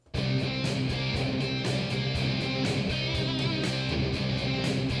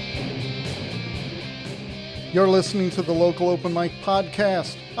You're listening to the Local Open Mic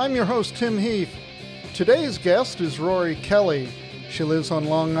Podcast. I'm your host, Tim Heath. Today's guest is Rory Kelly. She lives on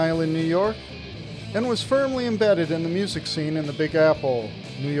Long Island, New York, and was firmly embedded in the music scene in the Big Apple,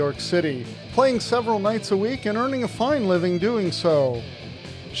 New York City, playing several nights a week and earning a fine living doing so.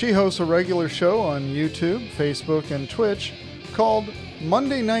 She hosts a regular show on YouTube, Facebook, and Twitch called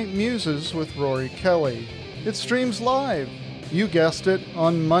Monday Night Muses with Rory Kelly. It streams live, you guessed it,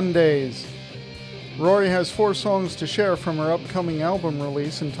 on Mondays. Rory has 4 songs to share from her upcoming album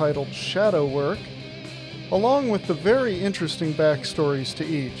release entitled Shadow Work, along with the very interesting backstories to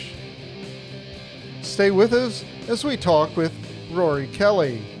each. Stay with us as we talk with Rory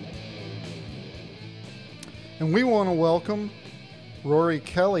Kelly. And we want to welcome Rory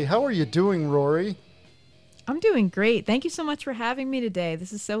Kelly. How are you doing, Rory? I'm doing great. Thank you so much for having me today.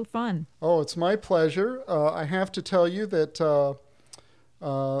 This is so fun. Oh, it's my pleasure. I have to tell you that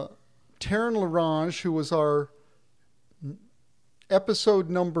Taryn Larange, who was our episode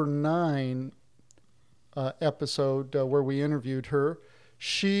number 9 episode where we interviewed her,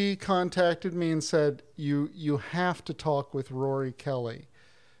 she contacted me and said, you have to talk with Rory Kelly.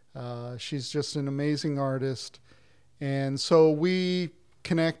 She's just an amazing artist. And so we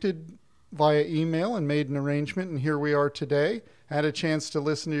connected via email and made an arrangement, and here we are today. I had a chance to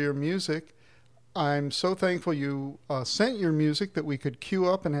listen to your music. I'm so thankful you sent your music that we could queue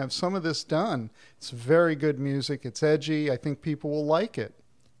up and have some of this done. It's very good music. It's edgy. I think people will like it.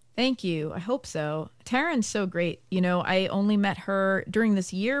 Thank you. I hope so. Taryn's so great. You know, I only met her during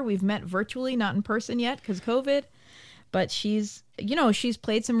this year. We've met virtually, not in person yet because COVID. But she's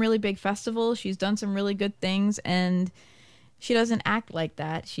played some really big festivals. She's done some really good things, and she doesn't act like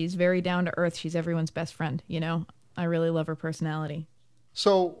that. She's very down to earth. She's everyone's best friend, you know. I really love her personality.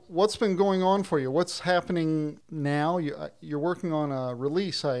 So what's been going on for you? What's happening now? You're working on a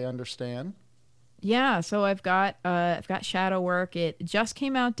release, I understand. Yeah, so I've got Shadow Work. It just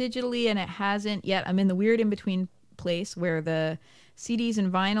came out digitally, and it hasn't yet. I'm in the weird in-between place where the CDs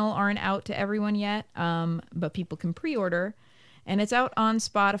and vinyl aren't out to everyone yet, but people can pre-order. And it's out on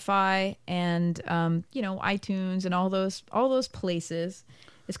Spotify and iTunes and all those places.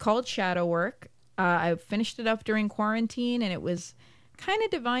 It's called Shadow Work. I finished it up during quarantine, and it was kind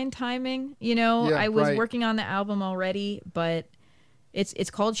of divine timing. You know, yeah, I was right. working on the album already, but it's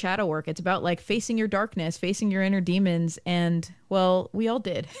called Shadow Work. It's about like facing your darkness, facing your inner demons, and well, we all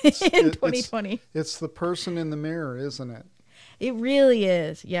did in 2020. It's the person in the mirror, isn't it? It really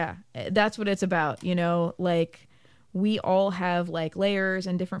is. Yeah, that's what it's about. You know, like, we all have like layers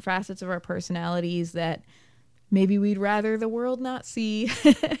and different facets of our personalities that maybe we'd rather the world not see.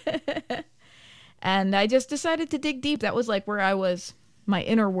 And I just decided to dig deep. That was like where I was, my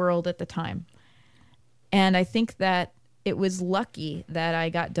inner world at the time. And I think that it was lucky that I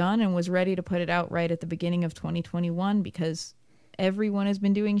got done and was ready to put it out right at the beginning of 2021, because everyone has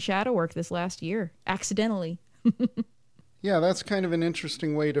been doing shadow work this last year, accidentally. Yeah, that's kind of an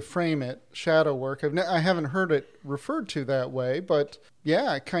interesting way to frame it, shadow work. I haven't heard it referred to that way, but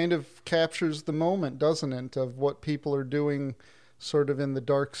yeah, it kind of captures the moment, doesn't it, of what people are doing sort of in the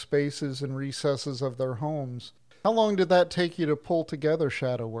dark spaces and recesses of their homes. How long did that take you to pull together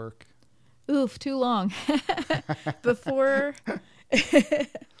shadow work? Oof, too long. before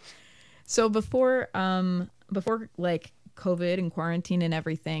like COVID and quarantine and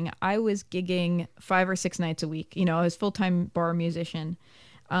everything, I was gigging 5 or 6 nights a week. You know, I was full-time bar musician,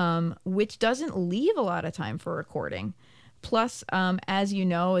 which doesn't leave a lot of time for recording. Plus, as you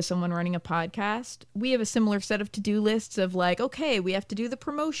know, as someone running a podcast, we have a similar set of to-do lists of like, okay, we have to do the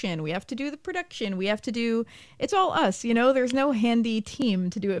promotion, we have to do the production, it's all us, you know, there's no handy team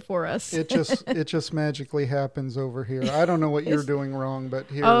to do it for us. It just magically happens over here. I don't know what you're doing wrong, but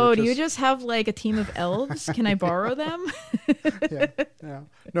here. Oh, do you just have like a team of elves? Can I borrow them? Yeah.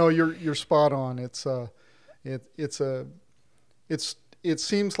 No, you're spot on. It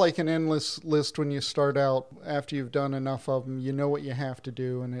seems like an endless list when you start out. After you've done enough of them, you know what you have to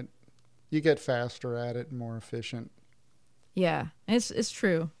do, and you get faster at it and more efficient. Yeah, it's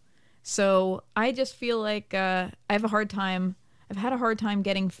true. So I just feel like I've had a hard time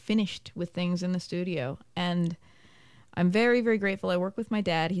getting finished with things in the studio, and I'm very, very grateful. I work with my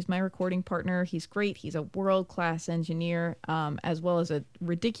dad. He's my recording partner. He's great. He's a world-class engineer, as well as a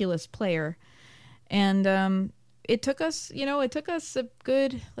ridiculous player. And it took us a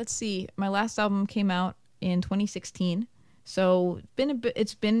good, let's see, my last album came out in 2016. So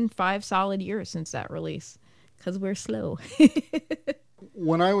it's been 5 solid years since that release, because we're slow.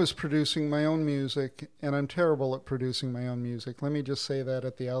 When I was producing my own music, and I'm terrible at producing my own music, let me just say that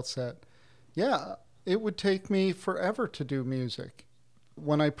at the outset. Yeah, it would take me forever to do music.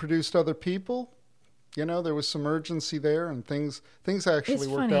 When I produced other people, there was some urgency there, and things actually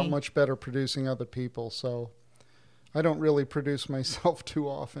worked out much better producing other people. So I don't really produce myself too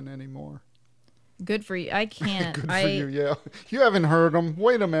often anymore. Good for you. I can't. Good for you, yeah. You haven't heard them.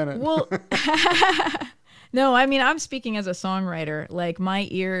 Wait a minute. Well, no, I mean, I'm speaking as a songwriter. Like, my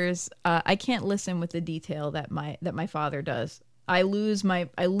ears, I can't listen with the detail that my father does. I lose my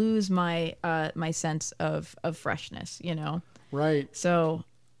my sense of freshness, Right. So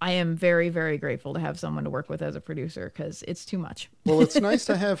I am very, very grateful to have someone to work with as a producer, because it's too much. Well, it's nice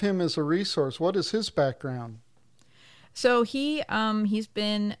to have him as a resource. What is his background? So he's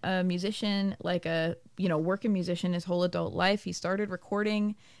been a musician, like a working musician his whole adult life. He started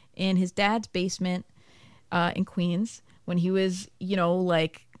recording in his dad's basement in Queens when he was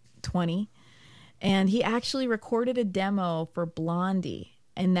like 20, and he actually recorded a demo for Blondie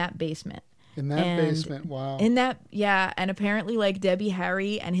in that basement. Basement, wow. And apparently, like, Debbie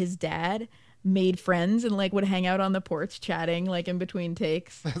Harry and his dad made friends and like would hang out on the porch chatting like in between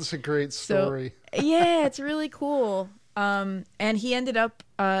takes. That's a great story. So, yeah, it's really cool. And he ended up,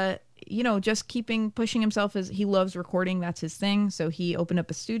 just pushing himself, as he loves recording. That's his thing. So he opened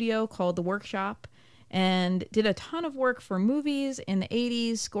up a studio called The Workshop and did a ton of work for movies in the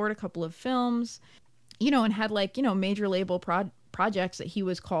 80s, scored a couple of films, and had like, major label projects that he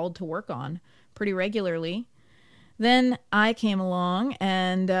was called to work on pretty regularly. Then I came along,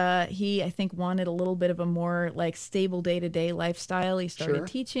 and he, I think, wanted a little bit of a more like stable day-to-day lifestyle. He started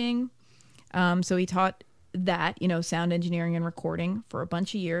teaching. So he taught that, sound engineering and recording for a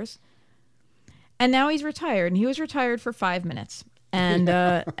bunch of years. And now he's retired, and he was retired for 5 minutes. And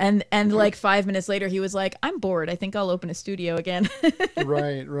and like 5 minutes later, he was like, I'm bored. I think I'll open a studio again.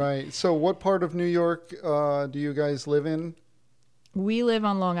 Right. So what part of New York do you guys live in? We live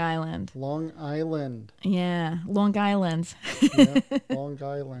on Long Island. Long Island. Yeah, Long Island. Yeah, Long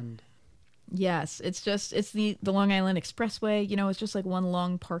Island. Yes, it's the Long Island Expressway. It's just like one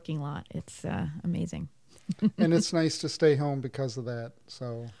long parking lot. It's amazing. And it's nice to stay home because of that.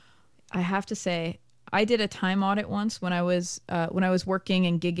 So I have to say, I did a time audit once when I was working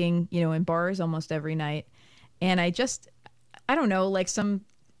and gigging, in bars almost every night. And I don't know, like some,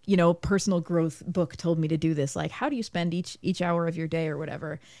 personal growth book told me to do this. Like, how do you spend each hour of your day or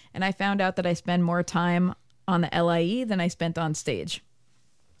whatever? And I found out that I spend more time on the LIE than I spent on stage.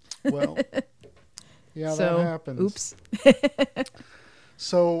 Well, yeah, so, that happens. Oops.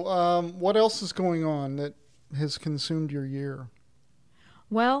 So what else is going on that has consumed your year?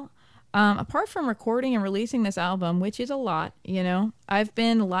 Well, apart from recording and releasing this album, which is a lot, I've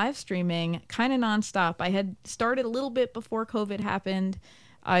been live streaming kind of nonstop. I had started a little bit before COVID happened.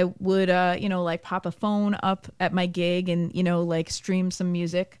 I would, like pop a phone up at my gig and, like stream some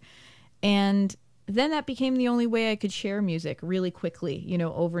music. And then that became the only way I could share music really quickly,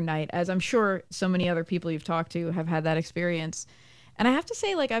 overnight, as I'm sure so many other people you've talked to have had that experience. And I have to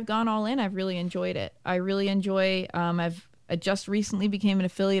say, like, I've gone all in. I've really enjoyed it. I really enjoy, I just recently became an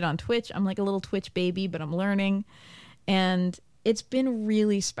affiliate on Twitch. I'm like a little Twitch baby, but I'm learning. And it's been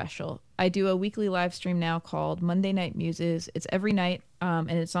really special. I do a weekly live stream now called Monday Night Muses. It's every night,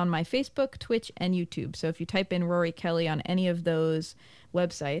 and it's on my Facebook, Twitch, and YouTube. So if you type in Rory Kelly on any of those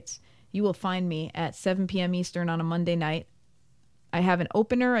websites, you will find me at 7 p.m. Eastern on a Monday night. I have an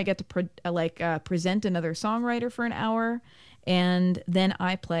opener. I get to present another songwriter for an hour, and then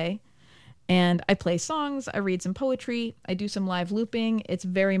I play. And I play songs, I read some poetry, I do some live looping. It's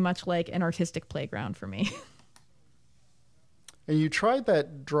very much like an artistic playground for me. And you tried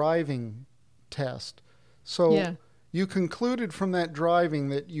that driving test. So you concluded from that driving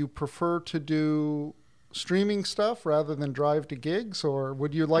that you prefer to do streaming stuff rather than drive to gigs, or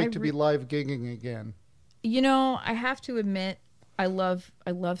would you like to be live gigging again? I have to admit, I love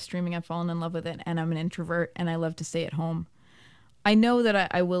streaming. I've fallen in love with it, and I'm an introvert, and I love to stay at home. I know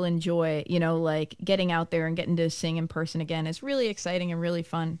that I will enjoy, like getting out there and getting to sing in person again is really exciting and really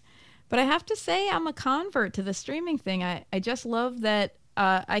fun. But I have to say, I'm a convert to the streaming thing. I just love that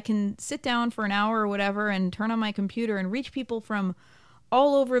I can sit down for an hour or whatever and turn on my computer and reach people from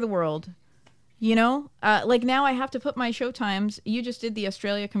all over the world. Like now I have to put my show times. You just did the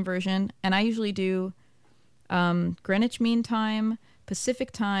Australia conversion, and I usually do Greenwich Mean Time,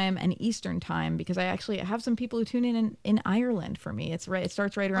 Pacific Time, and Eastern Time, because I actually have some people who tune in Ireland for me. It's right. It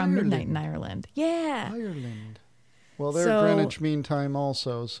starts right around midnight in Ireland. Yeah. Ireland. Well, they're Greenwich Mean Time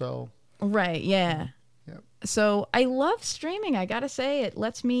also, so. Right. Yeah. Yep. So I love streaming. I gotta say, it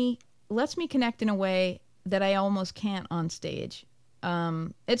lets me connect in a way that I almost can't on stage.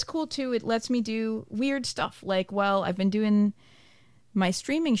 It's cool too. It lets me do weird stuff. Like, I've been doing my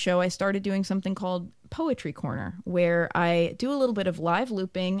streaming show. I started doing something called Poetry Corner, where I do a little bit of live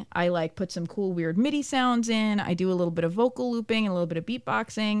looping. I like put some cool weird MIDI sounds in. I do a little bit of vocal looping, a little bit of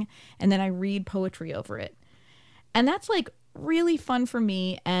beatboxing, and then I read poetry over it. And that's like really fun for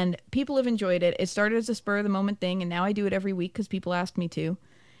me, and people have enjoyed it. It started as a spur of the moment thing, and now I do it every week because people ask me to.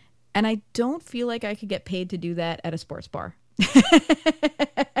 And I don't feel like I could get paid to do that at a sports bar.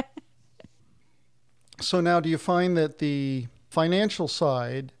 So now, do you find that the financial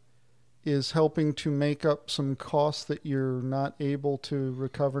side is helping to make up some costs that you're not able to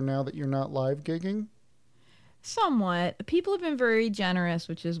recover now that you're not live gigging? Somewhat. People have been very generous,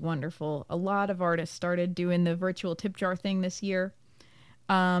 which is wonderful. A lot of artists started doing the virtual tip jar thing this year.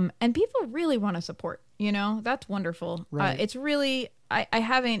 And people really want to support, that's wonderful. Right. It's really, I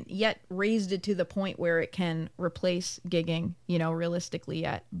haven't yet raised it to the point where it can replace gigging, realistically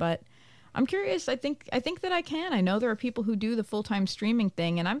yet, but I'm curious. I think that I can. I know there are people who do the full-time streaming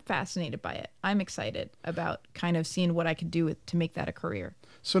thing, and I'm fascinated by it. I'm excited about kind of seeing what I could do to make that a career.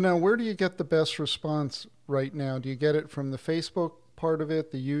 So now, where do you get the best response right now? Do you get it from the Facebook part of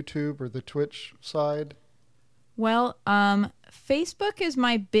it, the YouTube, or the Twitch side? Well, Facebook is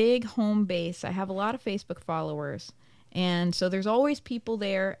my big home base. I have a lot of Facebook followers. And so there's always people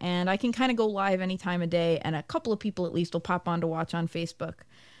there, and I can kind of go live any time of day, and a couple of people at least will pop on to watch on Facebook.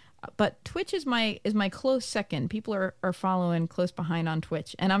 But Twitch is my close second. People are following close behind on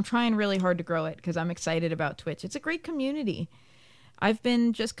Twitch, and I'm trying really hard to grow it because I'm excited about Twitch. It's a great community. I've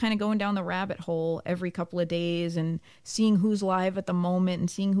been just kind of going down the rabbit hole every couple of days and seeing who's live at the moment and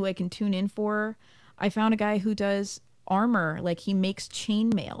seeing who I can tune in for. I found a guy who does armor, like he makes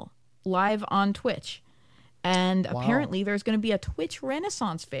chainmail live on Twitch. And Wow. Apparently there's going to be a Twitch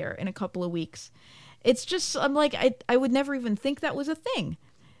Renaissance Fair in a couple of weeks. It's just, I'm like, I would never even think that was a thing.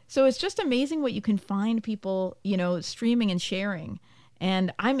 So it's just amazing what you can find people, streaming and sharing.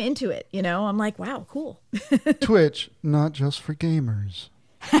 And I'm into it, I'm like, wow, cool. Twitch, not just for gamers.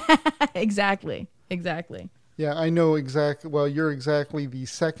 Exactly. Yeah, I know exactly. Well, you're exactly the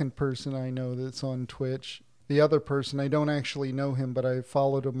second person I know that's on Twitch. The other person, I don't actually know him, but I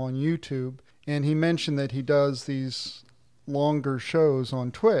followed him on YouTube. And he mentioned that he does these longer shows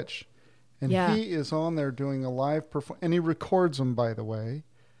on Twitch. And Yeah. he is on there doing a live performance. And he records them, by the way.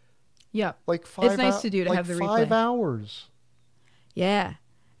 Yeah. Like 5 It's nice to do to like have the 5 replay. hours. Yeah.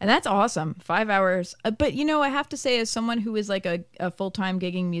 And that's awesome. 5 hours. But, I have to say, as someone who is like a full-time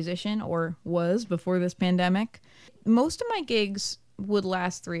gigging musician, or was before this pandemic, most of my gigs would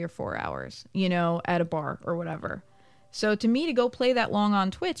last 3 or 4 hours, at a bar or whatever. So to me, to go play that long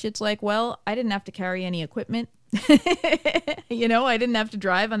on Twitch, it's like, well, I didn't have to carry any equipment. I didn't have to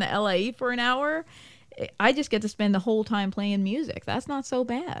drive on the LIE for an hour. I just get to spend the whole time playing music. That's not so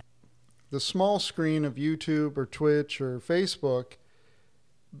bad. The small screen of YouTube or Twitch or Facebook,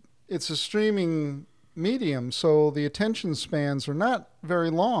 it's a streaming medium, so the attention spans are not very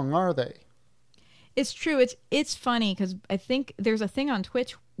long, are they? It's true. It's funny because I think there's a thing on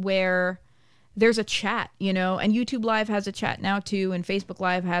Twitch where there's a chat, and YouTube Live has a chat now too, and Facebook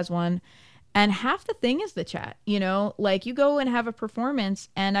Live has one. And half the thing is the chat, like you go and have a performance,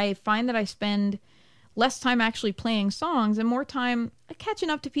 and I find that I spend less time actually playing songs and more time catching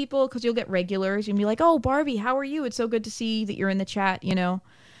up to people because you'll get regulars. You'll be like, oh, Barbie, how are you? It's so good to see that you're in the chat,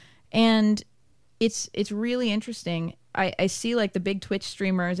 And it's really interesting. I see like the big Twitch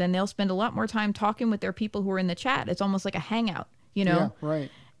streamers, and they'll spend a lot more time talking with their people who are in the chat. It's almost like a hangout, Yeah, right.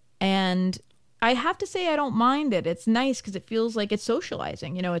 And I have to say I don't mind it. It's nice because it feels like it's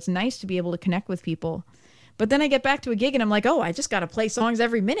socializing. It's nice to be able to connect with people. But then I get back to a gig and I'm like, oh, I just got to play songs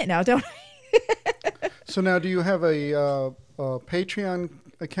every minute now, don't I? So now, do you have a Patreon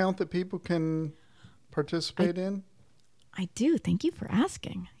account that people can participate in? I do. Thank you for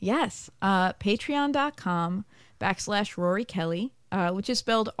asking. Yes. Patreon.com/Rory Kelly, which is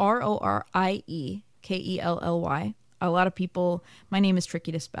spelled RORIE KELLY. A lot of people, my name is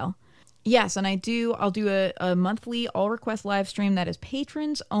tricky to spell. Yes, and I'll do a monthly all request live stream that is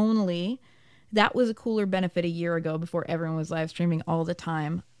patrons only. That was a cooler benefit a year ago before everyone was live streaming all the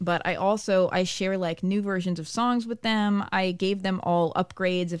time. But I share like new versions of songs with them. I gave them all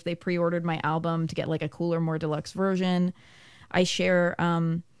upgrades if they pre-ordered my album to get like a cooler, more deluxe version. I share,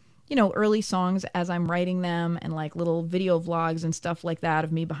 early songs as I'm writing them and like little video vlogs and stuff like that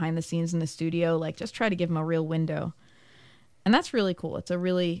of me behind the scenes in the studio. Like just try to give them a real window. And that's really cool. It's a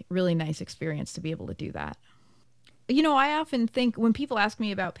really, really nice experience to be able to do that. I often think when people ask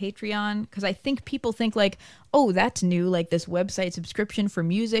me about Patreon, because I think people think like, oh, that's new, like this website subscription for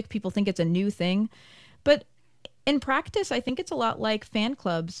music. People think it's a new thing. But in practice, I think it's a lot like fan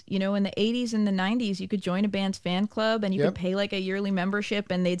clubs. In the 80s and the 90s, you could join a band's fan club and you could pay like a yearly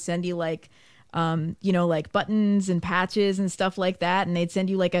membership and they'd send you like like buttons and patches and stuff like that. And they'd send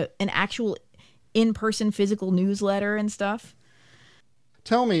you like an actual in-person physical newsletter and stuff.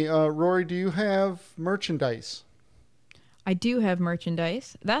 Tell me, Rory, do you have merchandise? I do have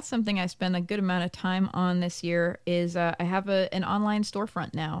merchandise. That's something I spend a good amount of time on this year is I have an online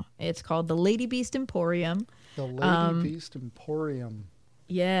storefront now. It's called the Lady Beast Emporium. The Lady Beast Emporium.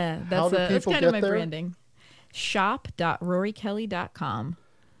 Yeah, that's kind of my branding. Shop.rorykelly.com.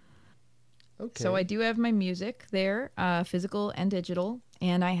 Okay. So I do have my music there, physical and digital.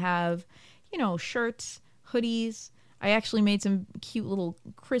 And I have, shirts, hoodies. I actually made some cute little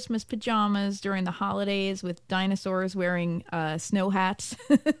Christmas pajamas during the holidays with dinosaurs wearing snow hats.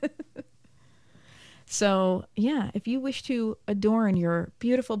 So, yeah, if you wish to adorn your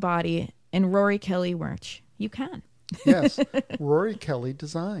beautiful body in Rory Kelly merch, you can. Yes, Rory Kelly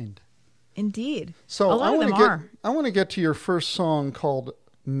designed. Indeed. So a lot of them are. I want to get to your first song called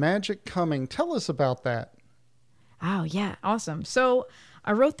Magic Coming. Tell us about that. Oh, yeah. Awesome. So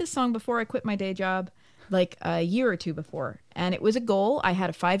I wrote this song before I quit my day job, like a year or two before. And it was a goal. I had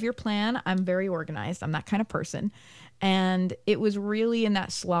a 5-year plan. I'm very organized. I'm that kind of person. And it was really in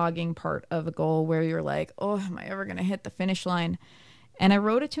that slogging part of a goal where you're like, oh, am I ever going to hit the finish line? And I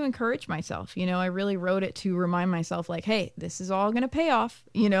wrote it to encourage myself. I really wrote it to remind myself like, hey, this is all going to pay off.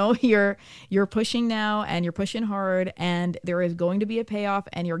 You're pushing now and you're pushing hard and there is going to be a payoff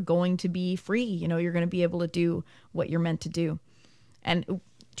and you're going to be free. You're going to be able to do what you're meant to do. And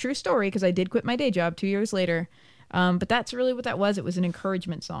true story, because I did quit my day job 2 years later. But that's really what that was. It was an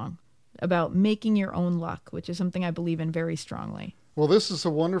encouragement song about making your own luck, which is something I believe in very strongly. Well, this is a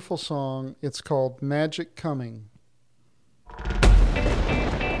wonderful song. It's called Magic Coming.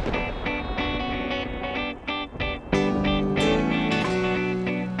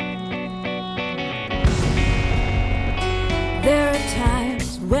 There are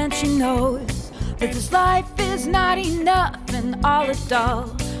times when she knows that this life is not enough and all the dull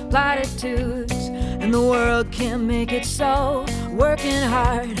platitudes and the world can't make it so. Working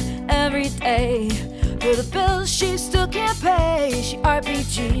hard every day for the bills she still can't pay. She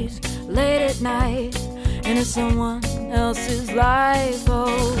RPGs late at night into someone else's life.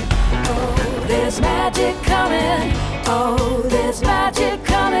 Oh, there's magic coming. Oh, there's magic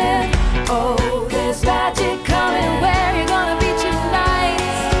coming. Oh, there's magic coming. Where you gonna be tonight?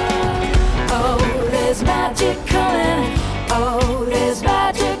 Oh, there's magic coming. Oh, there's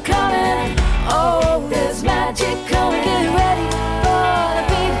magic coming. Oh, there's magic coming. Get ready for the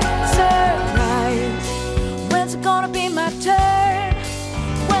big surprise. When's it gonna be my turn?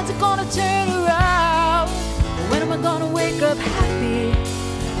 When's it gonna turn around? When am I gonna wake up happy,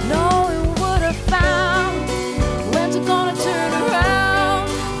 knowing what I found? When's it gonna turn around?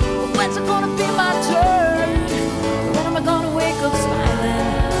 When's it gonna be my turn? When am I gonna wake up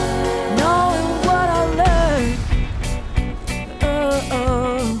smiling, knowing what I learned?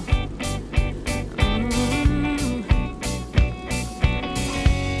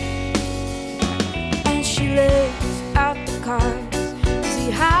 And she lays out the cards to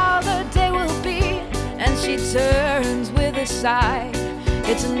see how the day will be, and she turns with a sigh.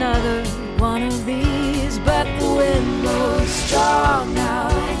 It's another one of these, but the wind blows strong now.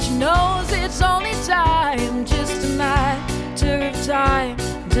 She knows it's only time, just a matter of time,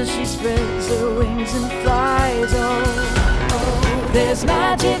 until she spreads her wings and flies. Oh, there's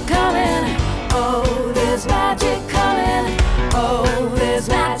magic coming. Oh, there's magic coming. Oh, there's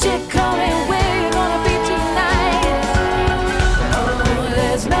magic coming. Where you gonna be tonight? Oh,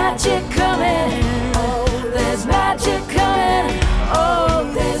 there's magic coming. Oh, there's magic coming.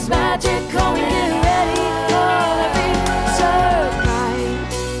 Oh, there's magic coming. Get ready for the big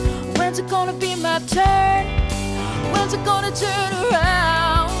surprise. When's it gonna be my turn? When's it gonna turn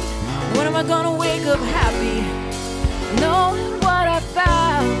around? When am I gonna wake up happy, knowing what I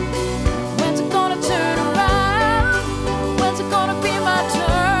found? When's it gonna turn around? When's it gonna be my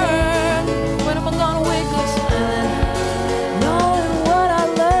turn? When am I gonna wake up smiling, knowing what I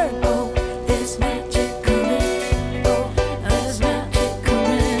learned? Oh, there's magic coming. Oh, there's magic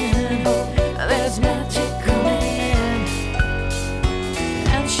coming. Oh, there's magic coming.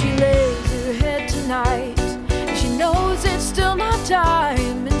 And she lays her head tonight, and she knows it's still not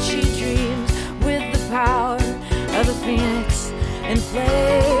time, and she dreams with the power of a phoenix in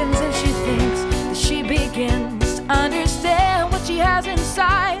flames, and she thinks that she begins to understand what she has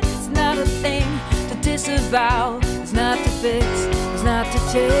inside. It's not a thing to disavow, it's not to fix, it's not to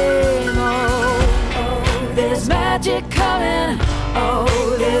tame. Oh, there's magic coming.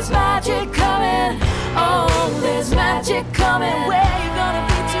 Oh, there's magic coming. Oh, there's magic coming. Where you gonna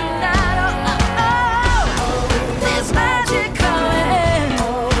be tonight? Oh, there's magic coming.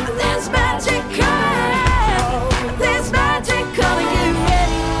 There's magic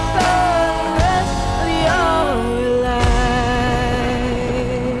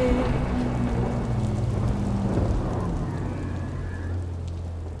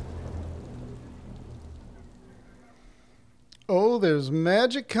Oh, there's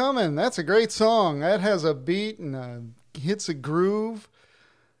magic coming. That's a great song. That has a beat and hits a groove.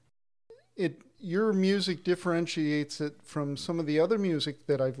 Your music differentiates it from some of the other music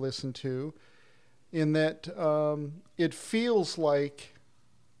that I've listened to in that it feels like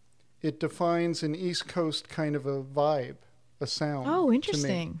it defines an East Coast kind of a vibe, a sound. Oh,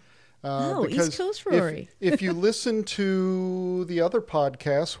 interesting. Because East Coast Rory. if you listen to the other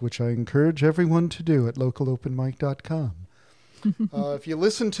podcasts, which I encourage everyone to do at localopenmic.com, if you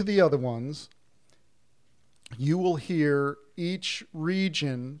listen to the other ones, you will hear each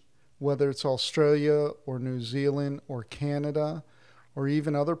region, whether it's Australia or New Zealand or Canada or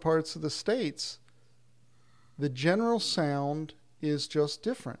even other parts of the States, the general sound is just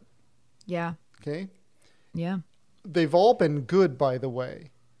different. Yeah. Okay? Yeah. They've all been good, by the way.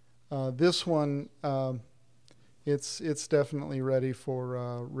 This one, it's definitely ready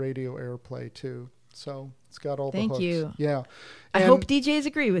for radio airplay, too. So it's got all the hooks. Thank you. Yeah. I hope DJs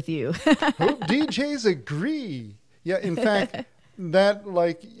agree with you. Hope DJs agree. Yeah, in fact, that,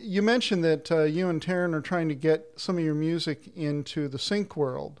 like, you mentioned that you and Taryn are trying to get some of your music into the sync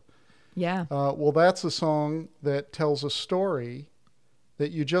world. Yeah. Well, that's a song that tells a story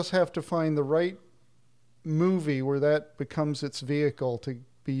that you just have to find the right movie where that becomes its vehicle to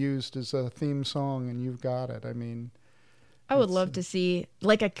be used as a theme song, and you've got it. I mean, I would love to see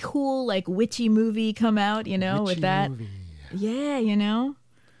like a cool, like witchy movie come out, with that. Movie. Yeah,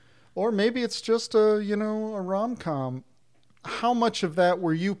 Or maybe it's just a rom-com. How much of that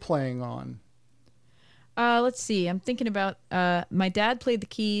were you playing on? Let's see. I'm thinking about my dad played the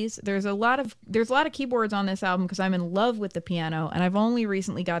keys. There's a lot of keyboards on this album because I'm in love with the piano, and I've only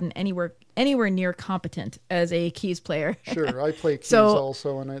recently gotten anywhere near competent as a keys player. Sure, I play keys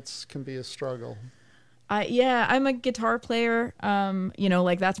also, and it can be a struggle. I'm a guitar player.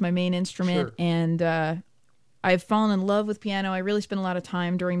 Like that's my main instrument, Sure. and I've fallen in love with piano. I really spent a lot of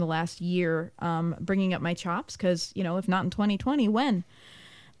time during the last year bringing up my chops because, if not in 2020, when?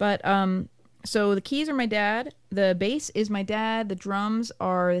 But so the keys are my dad. The bass is my dad. The drums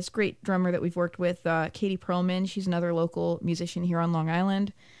are this great drummer that we've worked with, Katie Perlman. She's another local musician here on Long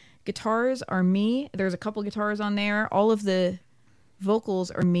Island. Guitars are me. There's a couple guitars on there. All of the vocals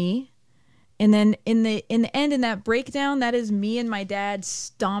are me. And then in the end, in that breakdown, that is me and my dad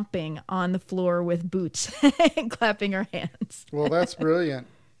stomping on the floor with boots and clapping our hands. Well, that's brilliant.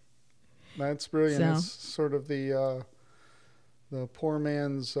 That's brilliant. So. It's sort of the poor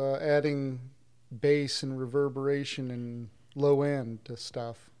man's adding bass and reverberation and low end to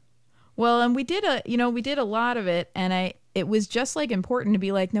stuff. Well, and we did a lot of it, and it was just like important to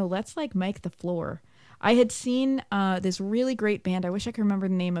be like, no, let's like mic the floor. I had seen this really great band. I wish I could remember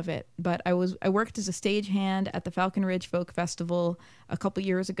the name of it, but I worked as a stagehand at the Falcon Ridge Folk Festival a couple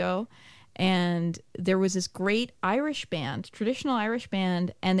years ago, and there was this great Irish band, traditional Irish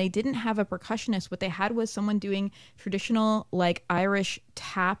band, and they didn't have a percussionist. What they had was someone doing traditional like Irish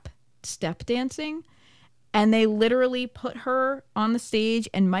tap step dancing, and they literally put her on the stage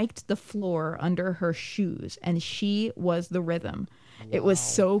and mic'd the floor under her shoes, and she was the rhythm. Wow. It was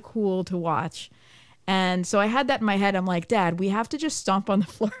so cool to watch. And so I had that in my head. I'm like, Dad, we have to just stomp on the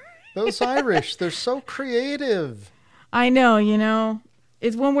floor. Those Irish, they're so creative. I know,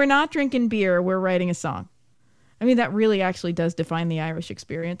 it's when we're not drinking beer, we're writing a song. I mean, that really actually does define the Irish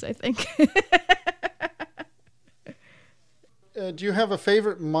experience, I think. Do you have a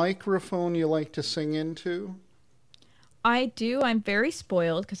favorite microphone you like to sing into? I do. I'm very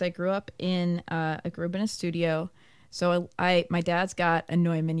spoiled because I grew up in a studio. So my dad's got a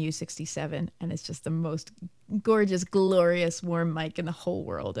Neumann U67, and it's just the most gorgeous, glorious, warm mic in the whole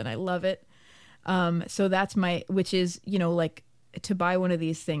world, and I love it. So that's which is, like to buy one of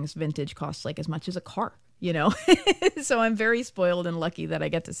these things vintage costs like as much as a car, So I'm very spoiled and lucky that I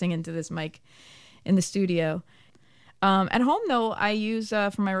get to sing into this mic in the studio. At home, though, I use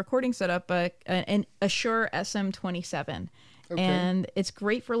for my recording setup a Shure SM27, okay. And it's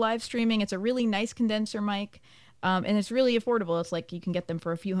great for live streaming. It's a really nice condenser mic. And it's really affordable. It's like you can get them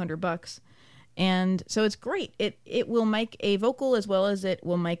for a few $100. And so it's great. It will mic a vocal as well as it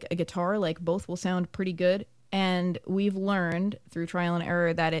will mic a guitar. Like both will sound pretty good. And we've learned through trial and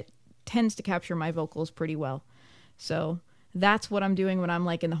error that it tends to capture my vocals pretty well. So that's what I'm doing when I'm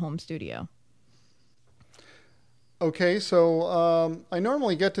like in the home studio. Okay, so I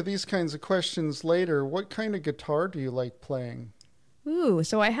normally get to these kinds of questions later. What kind of guitar do you like playing? Ooh,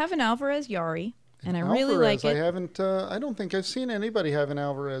 so I have an Alvarez Yari. And I really like it. I don't think I've seen anybody have an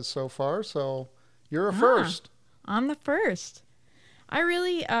Alvarez so far, so you're a first. I'm the first. I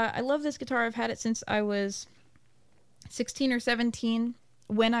really, I love this guitar. I've had it since I was 16 or 17,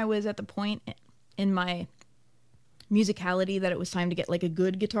 when I was at the point in my musicality that it was time to get like a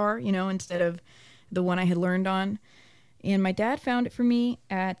good guitar, you know, instead of the one I had learned on. And my dad found it for me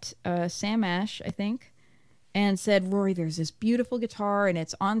at Sam Ash, I think, and said, Rory, there's this beautiful guitar and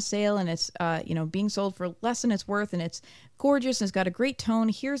it's on sale and it's, being sold for less than it's worth and it's gorgeous and it's got a great tone.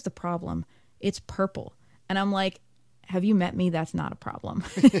 Here's the problem. It's purple. And I'm like, have you met me? That's not a problem.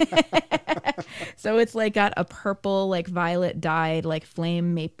 So it's like got a purple, like violet dyed, like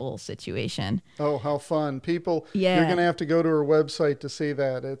flame maple situation. Oh, how fun. People, Yeah. you're going to have to go to her website to see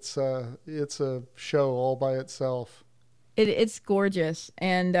that. It's a show all by itself. It's gorgeous.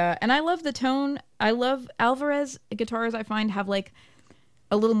 And I love the tone. I love Alvarez guitars. I find have like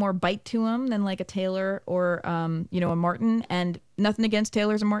a little more bite to them than like a Taylor or, a Martin. And nothing against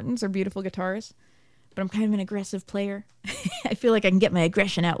Taylors and Martins. They're beautiful guitars. But I'm kind of an aggressive player. I feel like I can get my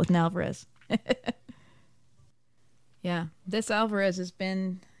aggression out with an Alvarez. Yeah, this Alvarez has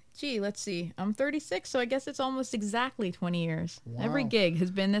been, let's see. I'm 36, so I guess it's almost exactly 20 years. Wow. Every gig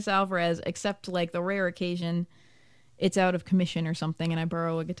has been this Alvarez, except like the rare occasion it's out of commission or something and I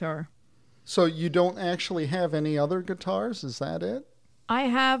borrow a guitar. So you don't actually have any other guitars? Is that it? I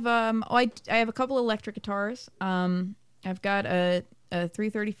have I have a couple electric guitars. I've got a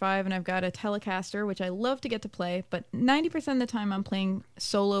 335 and I've got a Telecaster, which I love to get to play, but 90% of the time I'm playing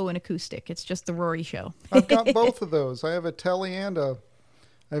solo and acoustic. It's just the Rory show. I've got both of those. I have a Tele and I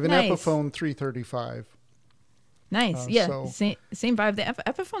have an Nice. Epiphone 335. Nice. Yeah. so- Same vibe. The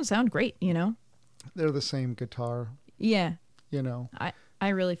Epiphones sound great, you know? They're the same guitar, Yeah. you know. I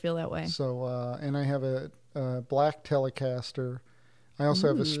really feel that way. So, and I have a black Telecaster. I also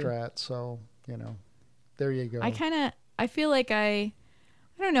have a Ooh. Strat, so, there you go. I feel like I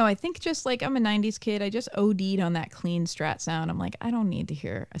don't know. I think just like I'm a 90s kid. I just OD'd on that clean Strat sound. I'm like, I don't need to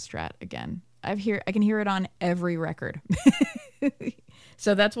hear a Strat again. I can hear it on every record.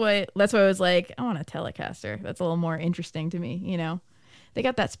 So that's why I was like, I want a Telecaster. That's a little more interesting to me, you know. They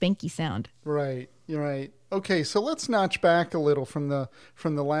got that spanky sound. Right, you're right. Okay, so let's notch back a little from the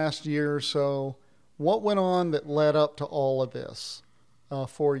last year or so. What went on that led up to all of this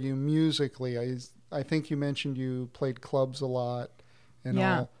for you musically? I think you mentioned you played clubs a lot and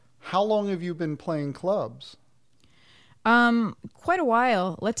Yeah. all. How long have you been playing clubs? Quite a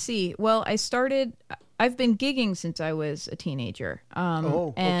while. Let's see. Well, I've been gigging since I was a teenager.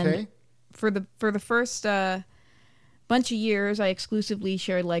 Okay. And for the first bunch of years, I exclusively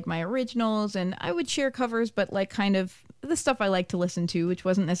shared like my originals, and I would share covers, but like kind of the stuff I like to listen to, which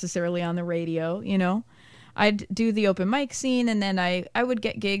wasn't necessarily on the radio, you know. I'd do the open mic scene, and then I would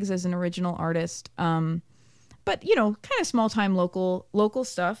get gigs as an original artist. But kind of small time local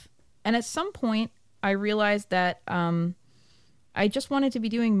stuff. And at some point, I realized that I just wanted to be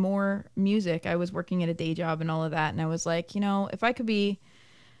doing more music. I was working at a day job and all of that, and I was like, if I could be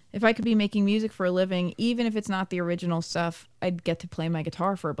making music for a living, even if it's not the original stuff, I'd get to play my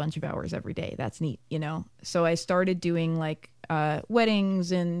guitar for a bunch of hours every day. That's neat, So I started doing like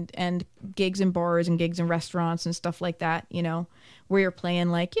weddings and gigs in bars and gigs in restaurants and stuff like that, where you're playing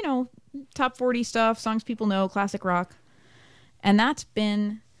like, top 40 stuff, songs people know, classic rock. And that's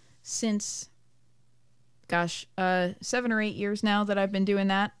been since, 7 or 8 years now that I've been doing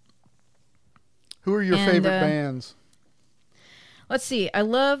that. Who are your favorite bands? Let's see.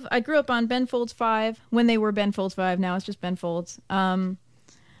 I grew up on Ben Folds 5 when they were Ben Folds 5. Now it's just Ben Folds.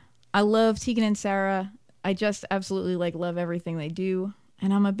 I love Tegan and Sara. I just absolutely love everything they do.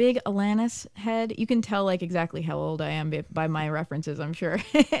 And I'm a big Alanis head. You can tell exactly how old I am by my references, I'm sure.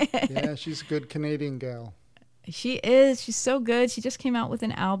 Yeah, she's a good Canadian gal. She is. She's so good. She just came out with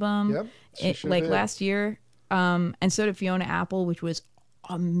an album Yep, she sure did. last year. And so did Fiona Apple, which was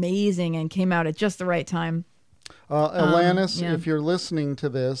amazing and came out at just the right time. Alanis, yeah. if you're listening to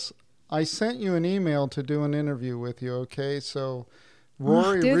this, I sent you an email to do an interview with you, okay? So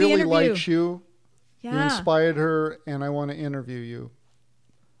Rory do the really interview. likes you. You Yeah. inspired her, and I want to interview you.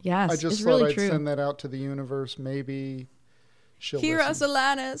 Yes, I just it's thought really I'd true. send that out to the universe. Maybe she'll Hear listen.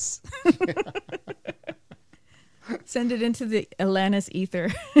 us, Alanis. Send it into the Alanis ether.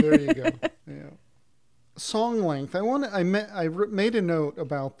 There you go. Yeah. Song length. I made a note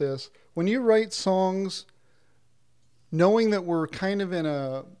about this. When you write songs, knowing that we're kind of in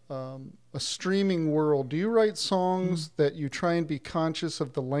a streaming world, do you write songs that you try and be conscious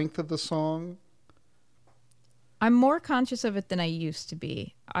of the length of the song? I'm more conscious of it than I used to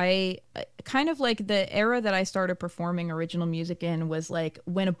be. I kind of the era that I started performing original music in was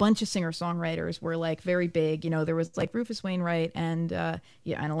when a bunch of singer-songwriters were very big. There was Rufus Wainwright and and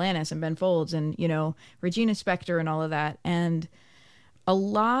Alanis and Ben Folds and Regina Spektor and all of that. And a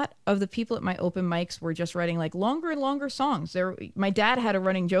lot of the people at my open mics were just writing like longer and longer songs. My dad had a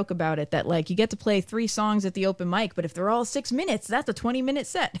running joke about it that like you get to play 3 songs at the open mic, but if they're all 6 minutes, that's a 20-minute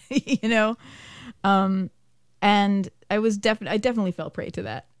set, you know? And I definitely fell prey to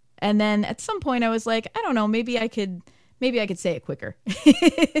that. And then at some point I was like, I don't know, maybe I could say it quicker.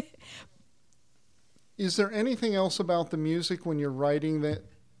 Is there anything else about the music when you're writing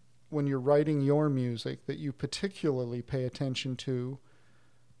your music that you particularly pay attention to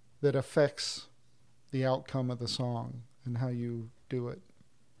that affects the outcome of the song and how you do it?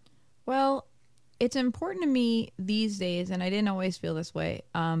 Well, it's important to me these days, and I didn't always feel this way,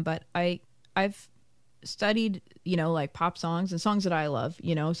 but I've studied, you know, like pop songs and songs that I love,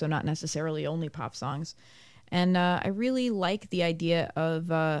 you know, so not necessarily only pop songs. And I really like the idea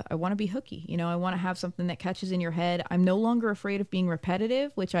of I want to be hooky. You know, I want to have something that catches in your head. I'm no longer afraid of being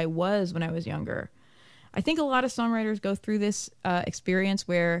repetitive, which I was when I was younger. I think a lot of songwriters go through this experience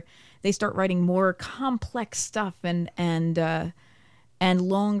where they start writing more complex stuff and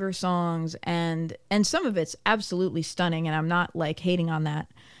longer songs, and some of it's absolutely stunning, and I'm not like hating on that.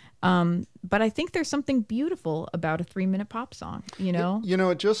 But I think there's something beautiful about a 3-minute pop song, you know?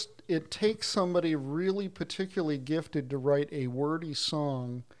 It takes somebody really particularly gifted to write a wordy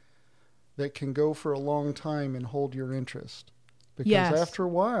song that can go for a long time and hold your interest. Because after a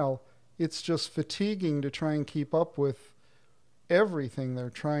while, it's just fatiguing to try and keep up with everything they're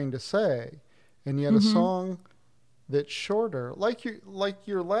trying to say. And yet a song that's shorter, like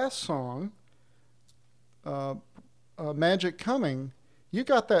your last song, Magic Coming, you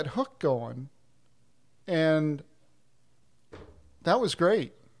got that hook going, and that was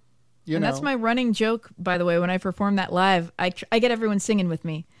great. That's my running joke, by the way. When I perform that live, I get everyone singing with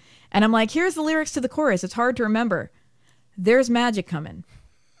me. And I'm like, here's the lyrics to the chorus. It's hard to remember. There's magic coming.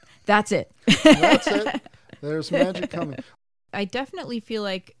 That's it. That's it. There's magic coming. I definitely feel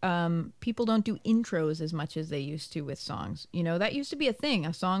like people don't do intros as much as they used to with songs. You know, that used to be a thing,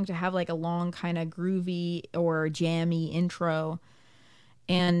 a song to have like a long kind of groovy or jammy intro.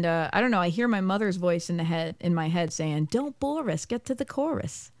 And I don't know, I hear my mother's voice in my head saying, "Don't bore us, get to the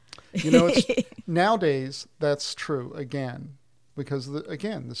chorus." You know, nowadays that's true again, because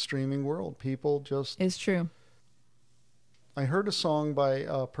the streaming world, people just... It's true. I heard a song by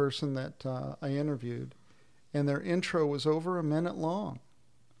a person that I interviewed, and their intro was over a minute long.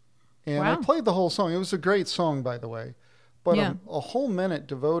 And I played the whole song. It was a great song, by the way. But a whole minute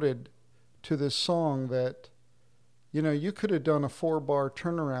devoted to this song that, you know, you could have done a 4-bar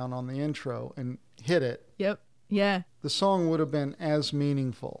turnaround on the intro and hit it. Yep. Yeah. The song would have been as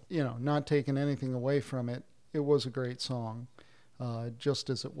meaningful, you know, not taking anything away from it. It was a great song, just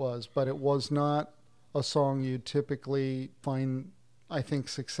as it was. But it was not a song you'd typically find, I think,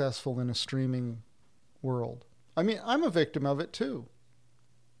 successful in a streaming world. I mean, I'm a victim of it too.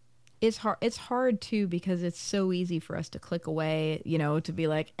 It's hard too, because it's so easy for us to click away, you know, to be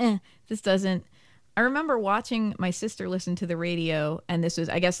like, this doesn't... I remember watching my sister listen to the radio, and this was,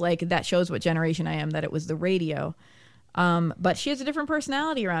 I guess, like, that shows what generation I am, that it was the radio. But she has a different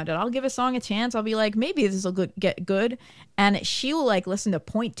personality around it. I'll give a song a chance. I'll be like, maybe this will get good. And she'll like listen to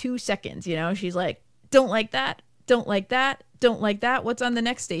 0.2 seconds, you know? She's like, don't like that, don't like that, don't like that. What's on the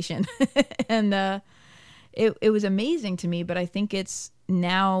next station? And it was amazing to me, but I think it's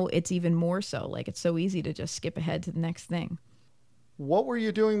even more so. Like, it's so easy to just skip ahead to the next thing. What were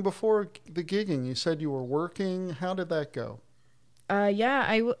you doing before the gigging? You said you were working. How did that go?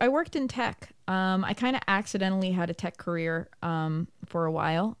 I worked in tech. I kind of accidentally had a tech career for a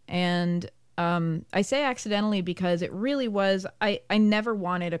while. And I say accidentally because it really was, I never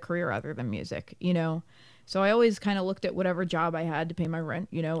wanted a career other than music, you know? So I always kind of looked at whatever job I had to pay my rent,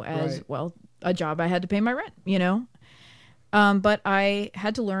 you know, as, right, well, a job I had to pay my rent, you know? But I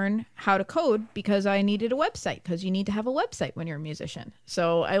had to learn how to code because I needed a website, because you need to have a website when you're a musician.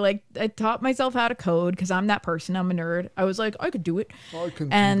 So I taught myself how to code because I'm that person. I'm a nerd. I was like, I could do it. I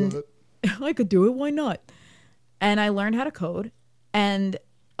can do it. I could do it. Why not? And I learned how to code. And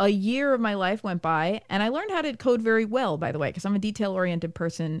a year of my life went by, and I learned how to code very well, by the way, because I'm a detail-oriented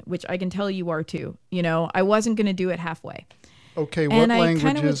person, which I can tell you are too. You know, I wasn't going to do it halfway. Okay, what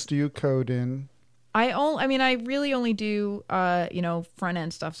languages do you code in? I really only do, front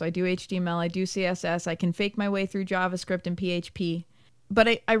end stuff. So I do HTML, I do CSS, I can fake my way through JavaScript and PHP.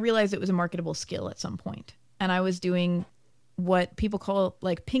 But I realized it was a marketable skill at some point. And I was doing what people call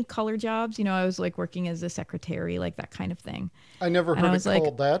like pink collar jobs. You know, I was like working as a secretary, like that kind of thing. I never heard it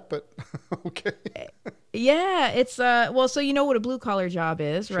called that, but okay. Yeah, it's, so you know what a blue collar job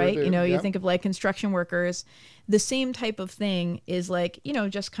is, Sure right? do, You know, you yep. think of like construction workers. The same type of thing is like, you know,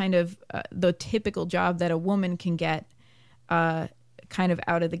 just kind of the typical job that a woman can get kind of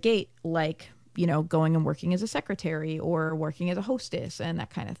out of the gate, like, you know, going and working as a secretary or working as a hostess and that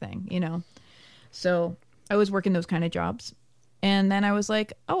kind of thing, you know. So I was working those kind of jobs. And then I was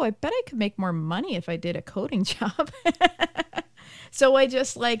like, oh, I bet I could make more money if I did a coding job. So I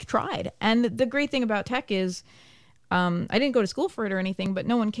just like tried. And the great thing about tech is I didn't go to school for it or anything, but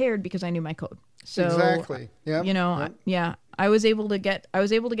no one cared because I knew my code. So exactly. Yeah. You know, Yep. I was able to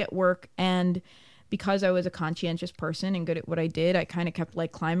get work, and because I was a conscientious person and good at what I did, I kind of kept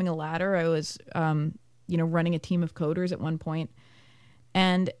like climbing a ladder. I was, you know, running a team of coders at one point.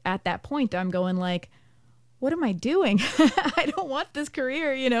 And at that point, I'm going like, what am I doing? I don't want this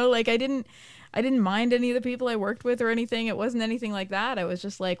career, you know, like I didn't mind any of the people I worked with or anything. It wasn't anything like that. I was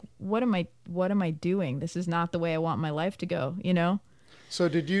just like, what am I doing? This is not the way I want my life to go, you know? So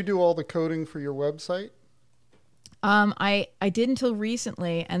did you do all the coding for your website? I did until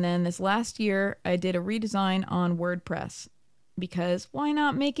recently. And then this last year I did a redesign on WordPress because why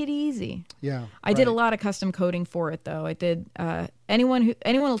not make it easy? Yeah. I did a lot of custom coding for it though. I did, anyone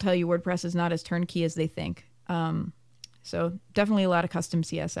will tell you WordPress is not as turnkey as they think. So definitely a lot of custom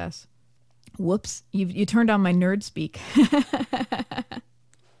CSS. Whoops. You turned on my nerd speak.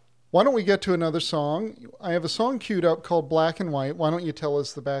 Why don't we get to another song? I have a song queued up called Black and White. Why don't you tell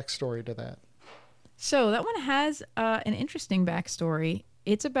us the backstory to that? So that one has an interesting backstory.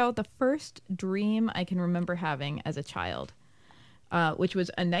 It's about the first dream I can remember having as a child, which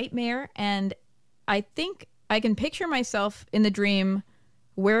was a nightmare. And I think I can picture myself in the dream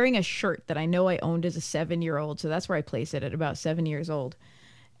wearing a shirt that I know I owned as a 7-year-old. So that's where I place it, at about 7 years old.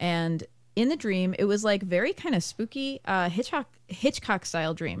 And in the dream, it was like very kind of spooky Hitchcock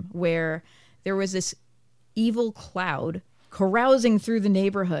style dream where there was this evil cloud carousing through the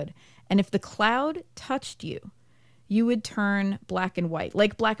neighborhood. And if the cloud touched you, you would turn black and white,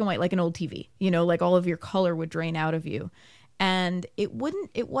 like an old TV, you know, like all of your color would drain out of you. And it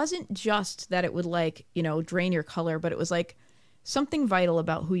wasn't just that it would like, you know, drain your color, but it was like something vital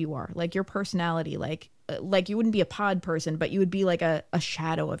about who you are, like your personality, like you wouldn't be a pod person, but you would be like a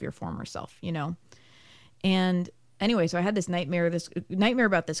shadow of your former self, you know? And anyway, so I had this nightmare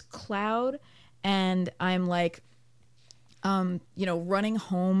about this cloud, and I'm like, you know, running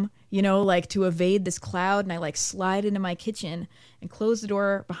home, you know, like to evade this cloud. And I like slide into my kitchen and close the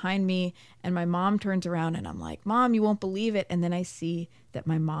door behind me. And my mom turns around and I'm like, Mom, you won't believe it. And then I see that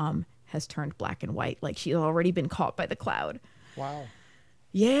my mom has turned black and white. Like she's already been caught by the cloud. Wow.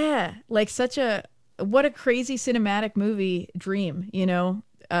 Yeah. Like what a crazy cinematic movie dream, you know,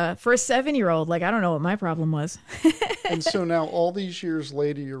 for a 7-year-old. Like, I don't know what my problem was. And so now all these years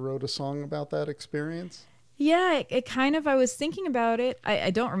later, you wrote a song about that experience? Yeah, it kind of, I was thinking about it. I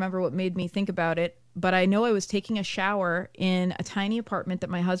don't remember what made me think about it, but I know I was taking a shower in a tiny apartment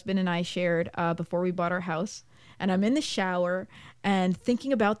that my husband and I shared before we bought our house. And I'm in the shower and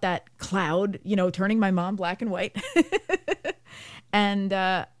thinking about that cloud, you know, turning my mom black and white. And,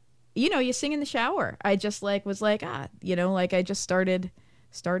 you know, you sing in the shower. I just like was like, you know, like I just started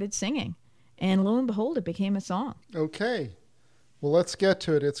singing. And lo and behold, it became a song. Okay. Well, let's get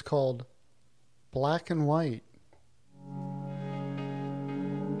to it. It's called Black and White.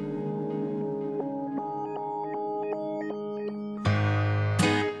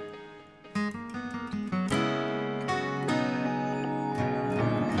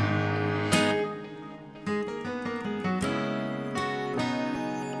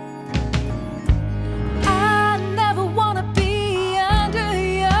 I never wanna be under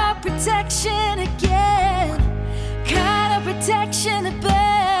your protection again. Kind of protection that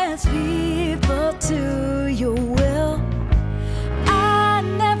bends people to your will. I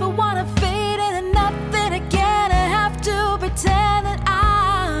never wanna fade into nothing again. I have to pretend that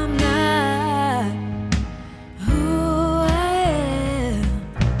I'm not who I am.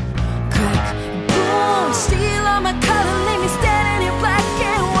 Crack, boom, steal all my color, leave me standing here black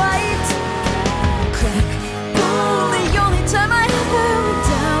and white. Crack, boom, the only time I ever went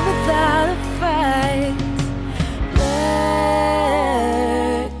down without a fight.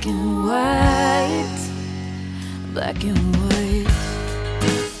 Black and white, black and white.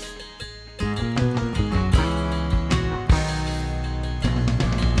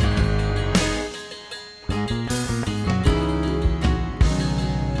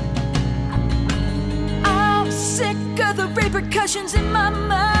 I'm sick of the repercussions in my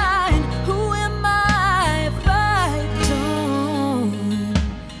mind. Who am I if I don't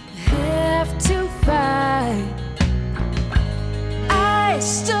have to fight? I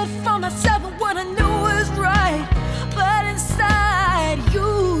stood for myself and what I knew was right, but inside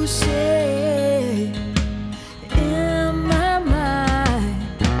you say, in my mind,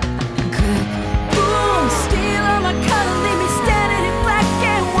 crack, boom, steal all my color, leave me standing in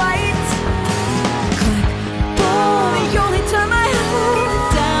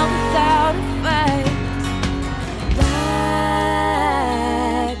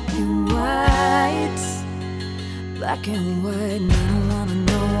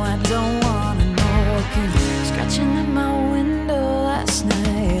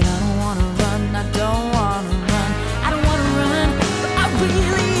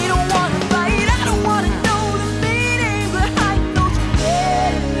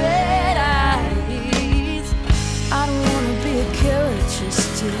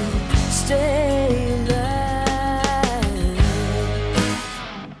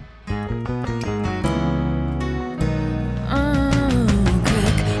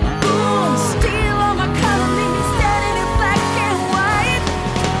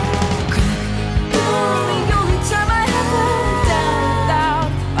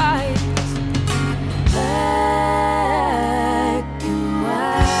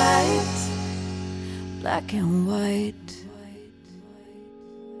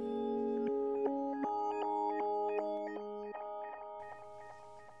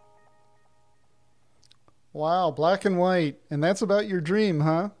Wow, Black and White. And that's about your dream,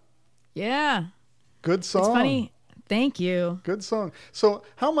 huh? Yeah. Good song. It's funny. Thank you. Good song. So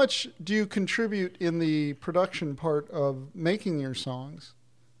how much do you contribute in the production part of making your songs?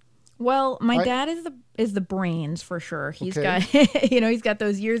 Well, my dad is the brains for sure. He's Okay. got he's got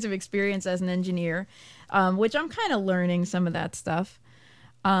those years of experience as an engineer, which I'm kind of learning some of that stuff.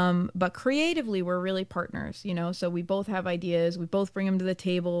 But creatively, we're really partners, so we both have ideas. We both bring them to the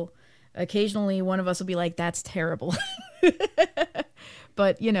table. Occasionally, one of us will be like, "That's terrible,"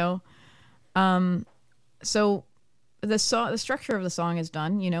 but so the structure of the song is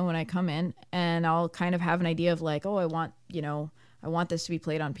done. When I come in, and I'll kind of have an idea of like, oh, I want this to be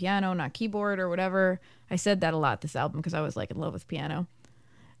played on piano, not keyboard or whatever. I said that a lot this album because I was like in love with piano.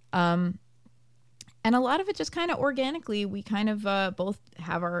 And a lot of it just kind of organically, we kind of both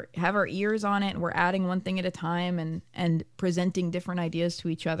have our ears on it, and we're adding one thing at a time and presenting different ideas to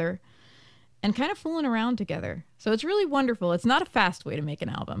each other and kind of fooling around together. So it's really wonderful. It's not a fast way to make an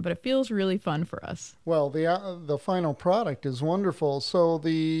album, but it feels really fun for us. Well, the final product is wonderful. So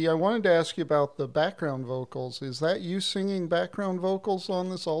I wanted to ask you about the background vocals. Is that you singing background vocals on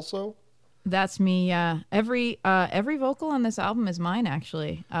this also? That's me. Yeah. Every vocal on this album is mine,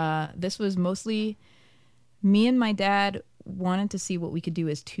 actually. This was mostly me and my dad wanted to see what we could do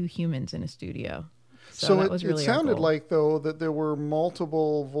as two humans in a studio. So that was really it sounded our goal. like, though, that there were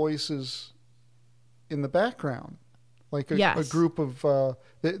multiple voices in the background, like a Yes. group of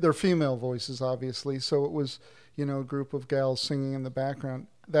they're female voices, obviously. So it was, a group of gals singing in the background.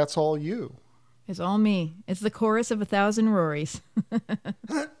 That's all you. It's all me. It's the chorus of 1,000 Rorys.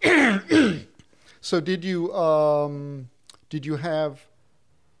 So did you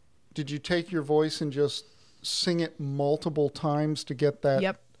take your voice and just sing it multiple times to get that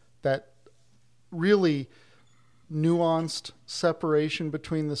Yep. that really nuanced separation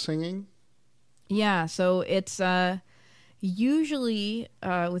between the singing? Yeah, so it's usually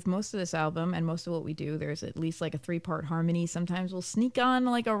with most of this album and most of what we do, there's at least like a 3-part harmony. Sometimes we'll sneak on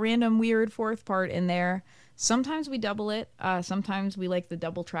like a random weird 4th part in there. Sometimes we double it. Sometimes we like the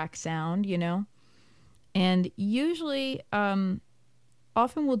double track sound, And usually,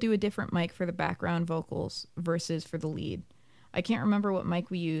 often we'll do a different mic for the background vocals versus for the lead. I can't remember what mic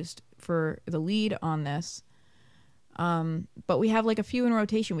we used for the lead on this. But we have like a few in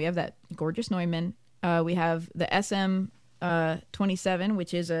rotation. We have that gorgeous Neumann. We have the SM27,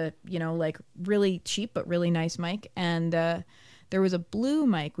 which is a, like really cheap but really nice mic. And there was a blue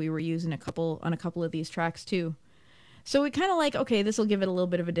mic we were using on a couple of these tracks too. So we kind of like, okay, this will give it a little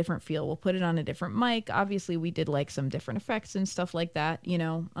bit of a different feel. We'll put it on a different mic. Obviously, we did like some different effects and stuff like that,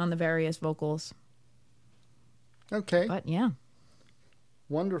 on the various vocals. Okay. But yeah.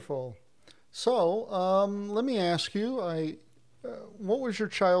 Wonderful. So let me ask you, what was your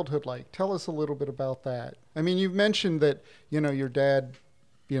childhood like? Tell us a little bit about that. I mean, you've mentioned that, your dad,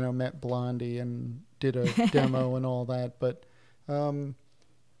 met Blondie and did a demo and all that, but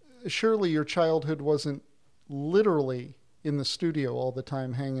surely your childhood wasn't literally in the studio all the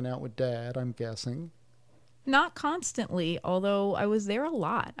time hanging out with Dad, I'm guessing. Not constantly, although I was there a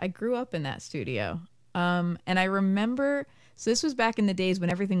lot. I grew up in that studio. And I remember, so this was back in the days when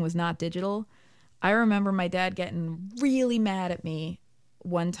everything was not digital. I remember my dad getting really mad at me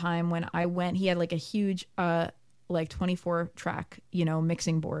one time when I went, he had like a huge, like 24 track,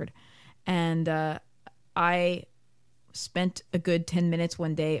 mixing board. And I spent a good 10 minutes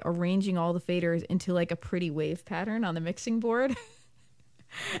one day arranging all the faders into like a pretty wave pattern on the mixing board.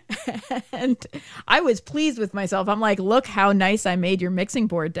 And I was pleased with myself. I'm like, look how nice I made your mixing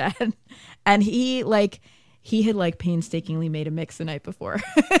board, Dad. And he had painstakingly made a mix the night before.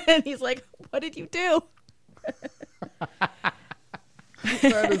 And he's like, what did you do?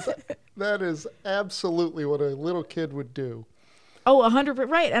 That is absolutely what a little kid would do. Oh, 100%.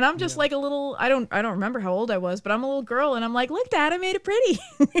 Right. And I'm just like a little, I don't remember how old I was, but I'm a little girl and I'm like, look, Dad, I made it pretty.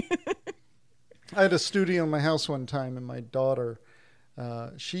 I had a studio in my house one time, and my daughter,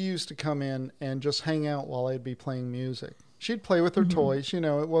 she used to come in and just hang out while I'd be playing music. She'd play with her toys,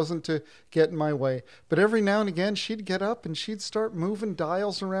 it wasn't to get in my way. But every now and again, she'd get up and she'd start moving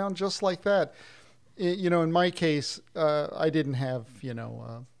dials around just like that. In my case, I didn't have,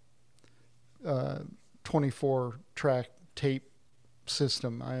 24 track tape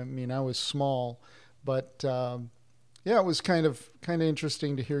system. I mean, I was small, but it was kind of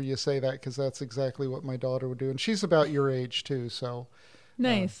interesting to hear you say that, because that's exactly what my daughter would do, and she's about your age too. So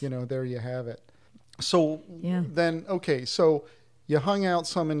nice. There you have it. So yeah. Then, okay, so you hung out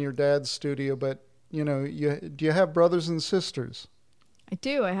some in your dad's studio, but do you have brothers and sisters? I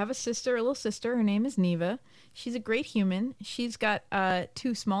do. I have a sister, a little sister. Her name is Neva. She's a great human. She's got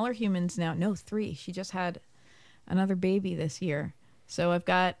 2 smaller humans now. No, 3. She just had another baby this year. So I've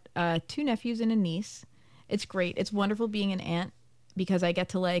got 2 nephews and a niece. It's great. It's wonderful being an aunt because I get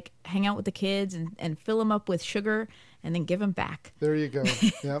to like hang out with the kids and fill them up with sugar and then give them back. There you go.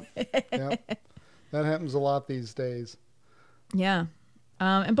 Yep. Yep. That happens a lot these days. Yeah.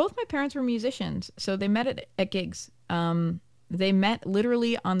 And both my parents were musicians, so they met at gigs. They met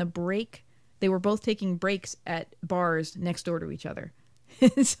literally on the break. They were both taking breaks at bars next door to each other.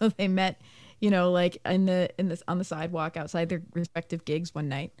 So they met, like on the sidewalk outside their respective gigs one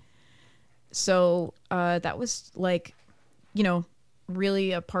night. So that was like,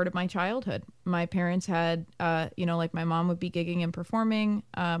 really a part of my childhood. My parents had, like my mom would be gigging and performing.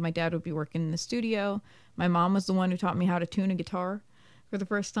 My dad would be working in the studio. My mom was the one who taught me how to tune a guitar for the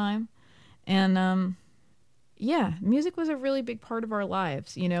first time. And yeah, music was a really big part of our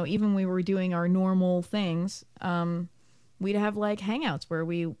lives. Even when we were doing our normal things, we'd have like hangouts where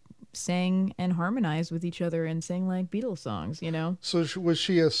we sang and harmonized with each other and sang like Beatles songs, So was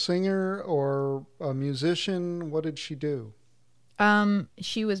she a singer or a musician? What did she do?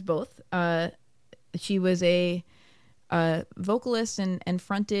 She was both. She was a vocalist and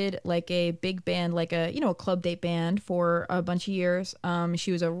fronted like a big band, like a club date band for a bunch of years.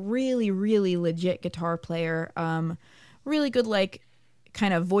 She was a really, really legit guitar player. Really good, like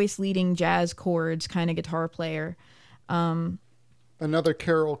kind of voice leading jazz chords kind of guitar player. Another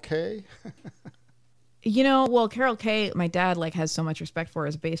Carol Kay? Well, Carol Kay, my dad like has so much respect for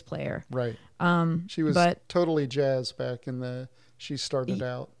as a bass player. Right. She was totally jazz back she started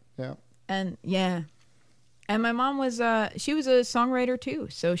out. Yeah. And yeah. And my mom was she was a songwriter too.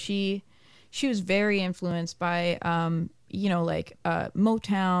 So she was very influenced by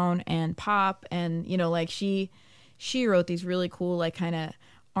Motown and pop, and like she wrote these really cool like kind of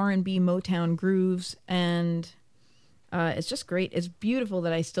R&B Motown grooves, and it's just great. It's beautiful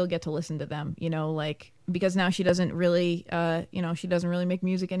that I still get to listen to them, because now she doesn't really she doesn't really make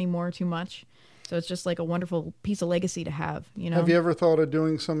music anymore too much. So it's just like a wonderful piece of legacy to have, Have you ever thought of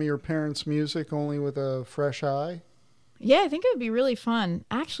doing some of your parents' music only with a fresh eye? Yeah, I think it would be really fun.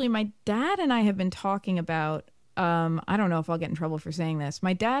 Actually, my dad and I have been talking about, I don't know if I'll get in trouble for saying this.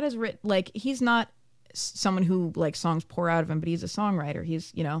 My dad has written, like, he's not someone who, like, songs pour out of him, but he's a songwriter.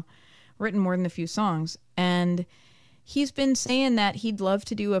 He's, written more than a few songs. And he's been saying that he'd love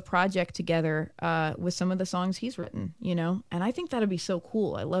to do a project together with some of the songs he's written, and I think that'd be so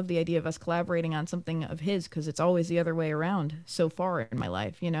cool. I love the idea of us collaborating on something of his, because it's always the other way around so far in my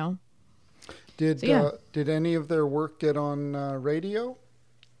life, Did any of their work get on radio?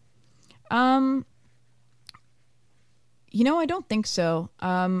 I don't think so.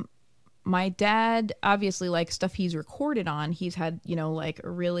 My dad, obviously, like stuff he's recorded on, he's had, like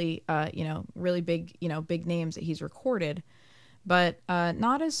really, really big, big names that he's recorded, but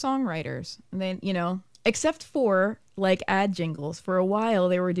not as songwriters. And then, except for like ad jingles. For a while,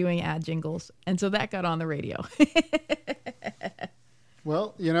 they were doing ad jingles, and so that got on the radio.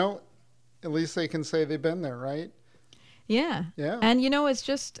 Well, at least they can say they've been there, right? Yeah. Yeah. And, it's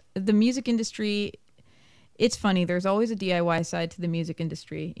just the music industry. It's funny. There's always a DIY side to the music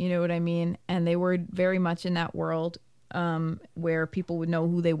industry. You know what I mean? And they were very much in that world where people would know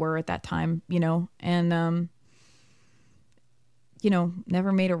who they were at that time, and,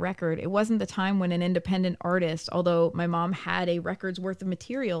 never made a record. It wasn't the time when an independent artist, although my mom had a record's worth of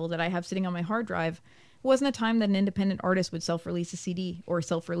material that I have sitting on my hard drive, it wasn't a time that an independent artist would self-release a CD or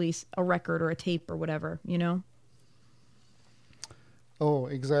self-release a record or a tape or whatever, Oh,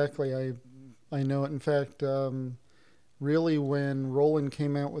 exactly. I know it. In fact, really when Roland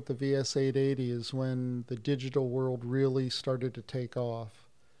came out with the VS880 is when the digital world really started to take off.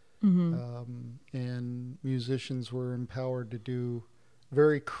 Mm-hmm. And musicians were empowered to do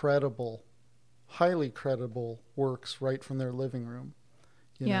very credible, highly credible works right from their living room.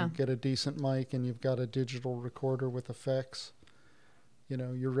 Get a decent mic and you've got a digital recorder with effects.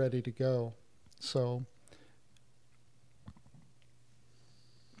 You're ready to go. So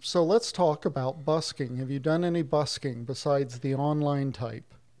let's talk about busking. Have you done any busking besides the online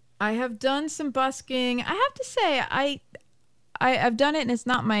type? I have done some busking. I have to say, I've done it, and it's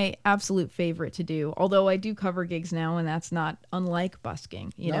not my absolute favorite to do. Although I do cover gigs now, and that's not unlike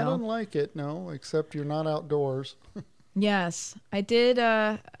busking. Not unlike it, no. Except you're not outdoors. Yes, I did.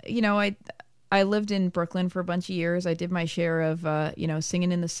 I lived in Brooklyn for a bunch of years. I did my share of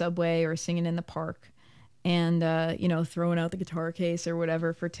singing in the subway or singing in the park. And, throwing out the guitar case or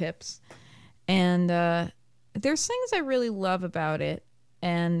whatever for tips. And there's things I really love about it.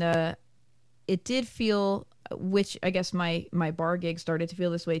 And it did feel which I guess my bar gig started to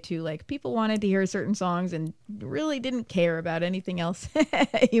feel this way too. Like people wanted to hear certain songs and really didn't care about anything else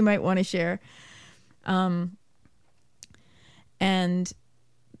you might want to share. And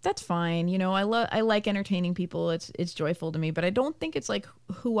that's fine. You know, I like entertaining people. It's joyful to me, but I don't think it's like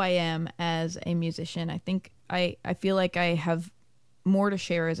who I am as a musician. I think I feel like I have more to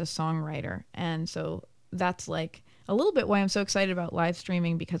share as a songwriter. And so that's like a little bit why I'm so excited about live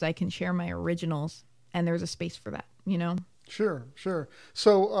streaming, because I can share my originals and there's a space for that, you know? Sure.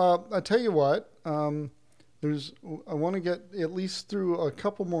 So I tell you what, I want to get at least through a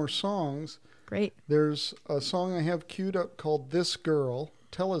couple more songs. Great. There's a song I have queued up called This Girl.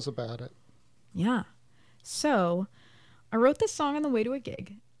 Tell us about it. Yeah. So I wrote this song on the way to a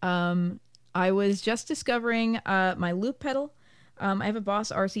gig. I was just discovering my loop pedal. I have a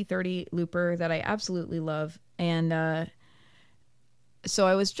Boss RC30 looper that I absolutely love. And so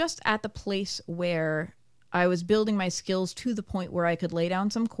I was just at the place where I was building my skills to the point where I could lay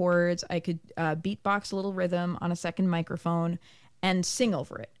down some chords. I could beatbox a little rhythm on a second microphone and sing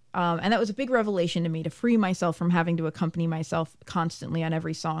over it. And that was a big revelation to me, to free myself from having to accompany myself constantly on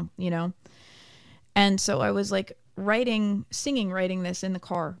every song, you know? And so I was like writing this in the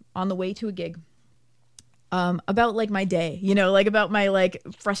car on the way to a gig, about like my day, you know, like about my like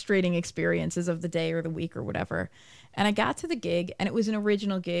frustrating experiences of the day or the week or whatever. And I got to the gig and it was an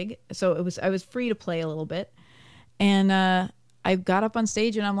original gig. So I was free to play a little bit. And, I got up on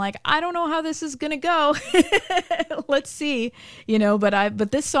stage and I'm like, I don't know how this is going to go. Let's see, you know,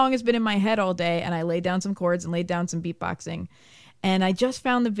 but this song has been in my head all day, and I laid down some chords and laid down some beatboxing. And I just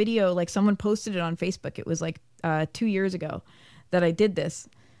found the video, like someone posted it on Facebook. It was like 2 years ago that I did this.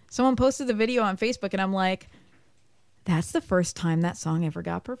 Someone posted the video on Facebook and I'm like, that's the first time that song ever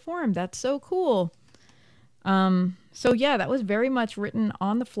got performed. That's so cool. So yeah, that was very much written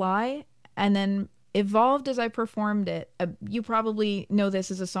on the fly and then evolved as I performed it. You probably know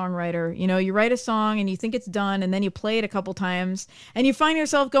this as a songwriter. You know, you write a song and you think it's done, and then you play it a couple times and you find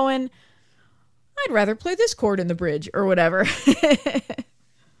yourself going, I'd rather play this chord in the bridge or whatever.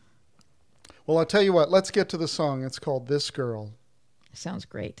 Well, I'll tell you what, let's get to the song. It's called This Girl. Sounds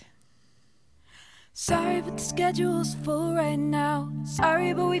great. Sorry, but the schedule's full right now.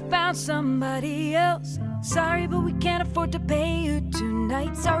 Sorry, but we found somebody else. Sorry, but we can't afford to pay you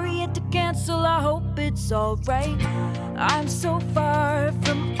tonight. Sorry, you had to cancel, I hope it's alright. I'm so far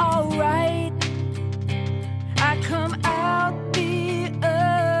from alright. I come out the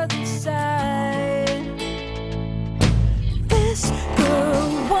other side. This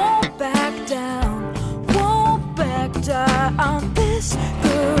girl won't back down, won't back down. This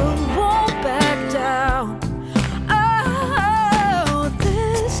girl won't back down. Oh,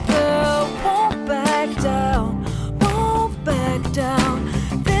 this girl won't back down, won't back down.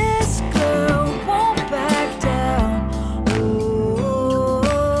 This girl won't back down.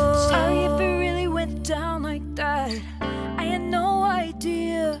 Oh, sorry if it really went down like that. I had no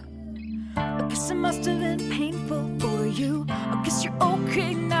idea. I guess it must have been painful for you. I guess you're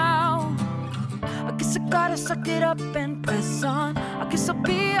okay now. I guess I gotta suck it up and press on. I guess I'll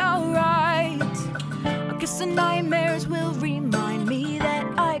be alright. I guess the nightmares will remind me that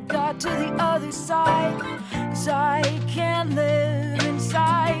I got to the other side. 'Cause I can't live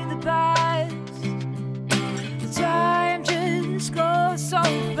inside the past. The time just goes so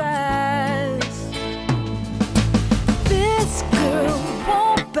fast. This girl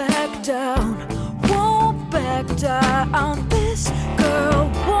won't back down, won't back down. This girl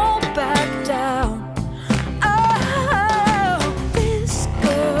won't back down. Oh, this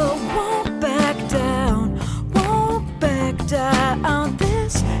girl won't back down, won't back down.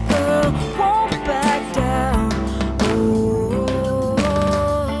 This girl won't back down. Oh,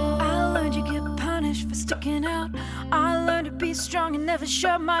 I learned you get punished for sticking out. I learned to be strong and never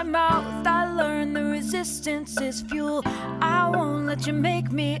shut my mouth. I learned the resistance is fuel. I won't let you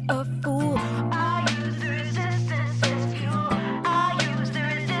make me a fool. I use the resistance as fuel. I use the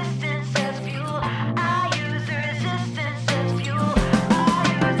resistance as fuel. I use the resistance as fuel. I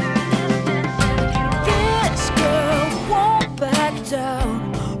use the resistance as fuel. This girl won't back down,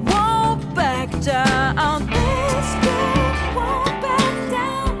 won't back down. This girl won't back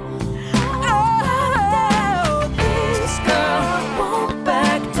down. Oh, this girl won't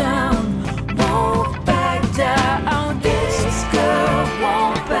back down, won't back down. This girl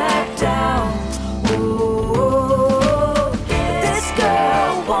won't back down.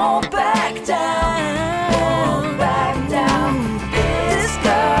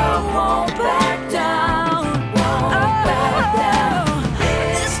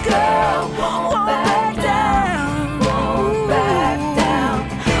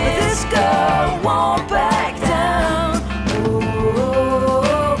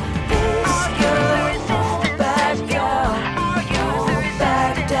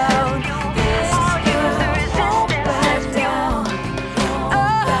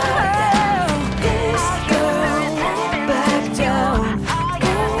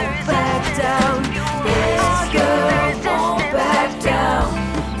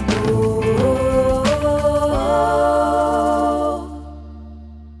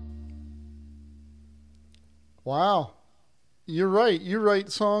 You're right. You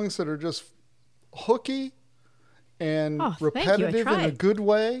write songs that are just hooky and Oh, thank you. I repetitive in a tried. good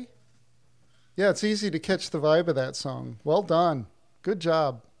way. Yeah, it's easy to catch the vibe of that song. Well done. Good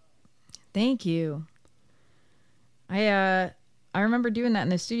job. Thank you. I remember doing that in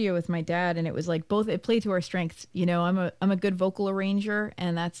the studio with my dad, and it was like both. It played to our strengths. You know, I'm a good vocal arranger,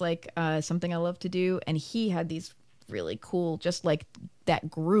 and that's like something I love to do. And he had these really cool, just like that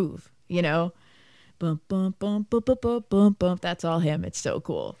groove. You know, bump bump bump bump bump bump bump bump. That's all him. It's so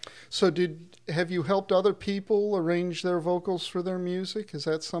cool. So have you helped other people arrange their vocals for their music? Is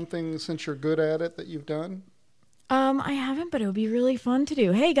that something, since you're good at it, that you've done? I haven't, but it would be really fun to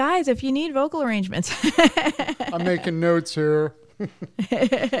do. Hey guys, if you need vocal arrangements. I'm making notes here.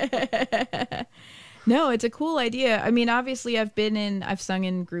 No, it's a cool idea. I mean, obviously I've sung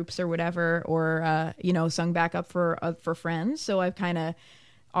in groups or whatever, or, sung backup for friends. So I've kind of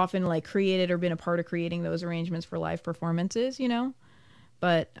often like created or been a part of creating those arrangements for live performances, you know?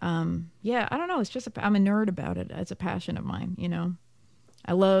 But, yeah, I don't know. It's just, I'm a nerd about it. It's a passion of mine, you know?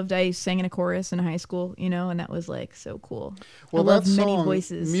 I sang in a chorus in high school, you know, and that was like so cool. Well, I that love many song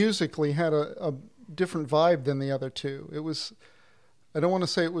voices. musically had a different vibe than the other two. It was, I don't want to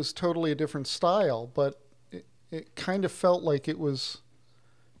say it was totally a different style, but it kind of felt like it was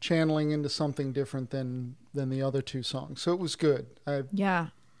channeling into something different than the other two songs. So it was good. Yeah.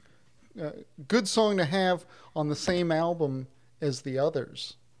 Good song to have on the same album as the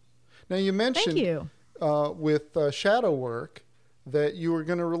others. Now you mentioned Thank you. With Shadow Work that you were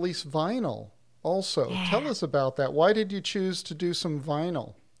going to release vinyl also. Yeah. Tell us about that. Why did you choose to do some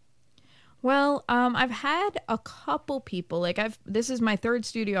vinyl? Well, I've had a couple people this is my third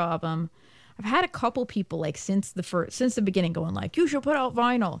studio album. I've had a couple people like since the beginning going like, you should put out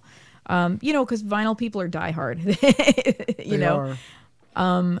vinyl. Because vinyl people are diehard, you They know?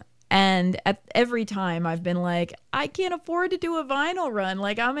 are. And at every time I've been like, I can't afford to do a vinyl run.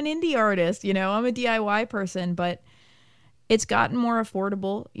 Like I'm an indie artist, you know, I'm a DIY person, but it's gotten more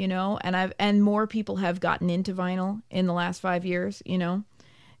affordable, you know, and more people have gotten into vinyl in the last 5 years, you know.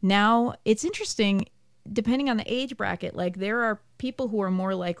 Now it's interesting, depending on the age bracket, like there are people who are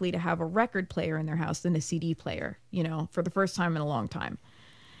more likely to have a record player in their house than a CD player, you know, for the first time in a long time.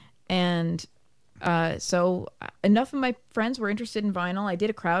 And so enough of my friends were interested in vinyl. I did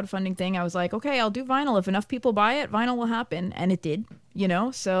a crowdfunding thing. I was like, okay, I'll do vinyl. If enough people buy it, vinyl will happen. And it did, you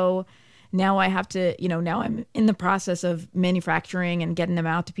know, so now I have to, you know, now I'm in the process of manufacturing and getting them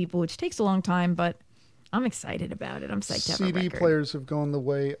out to people, which takes a long time, but I'm excited about it. I'm psyched to have a CD record. players have gone the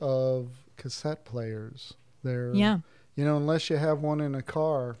way of cassette players. Yeah. You know, unless you have one in a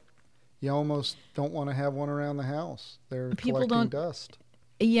car, you almost don't want to have one around the house. They're People collecting don't- dust.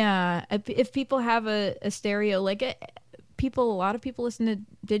 Yeah. If people have a stereo, like a lot of people listen to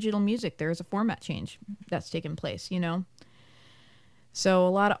digital music. There's a format change that's taken place, you know? So a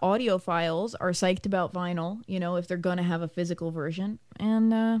lot of audiophiles are psyched about vinyl, you know, if they're going to have a physical version.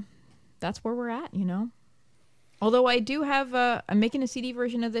 And that's where we're at, you know? Although I do have, I'm making a CD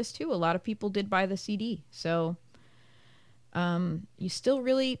version of this too. A lot of people did buy the CD. So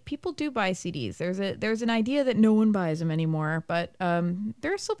people do buy CDs. There's an idea that no one buys them anymore, but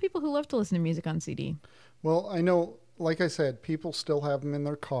there are still people who love to listen to music on CD. Well, I know, like I said, people still have them in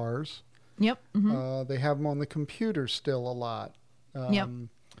their cars. Yep. Mm-hmm. They have them on the computer still a lot. Yep.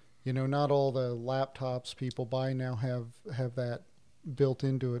 You know, not all the laptops people buy now have that built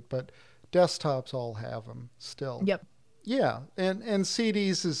into it, but desktops all have them still. Yep. Yeah, and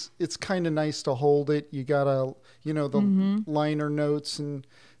CDs it's kind of nice to hold it. You gotta, you know, the liner notes and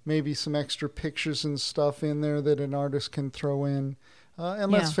maybe some extra pictures and stuff in there that an artist can throw in.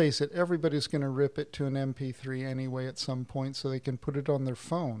 And let's Yeah. face it, everybody's going to rip it to an MP3 anyway at some point, so they can put it on their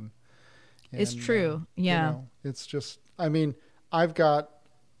phone. It's And, true. Yeah. You know, it's just, I mean, I've got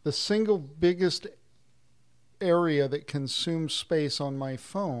the single biggest area that consumes space on my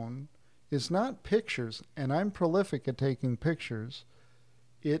phone is not pictures, and I'm prolific at taking pictures.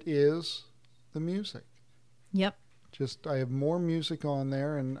 It is the music. Yep. Just, I have more music on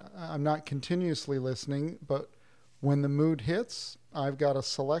there, and I'm not continuously listening, but when the mood hits, I've got a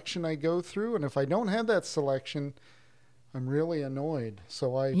selection I go through, and if I don't have that selection, I'm really annoyed.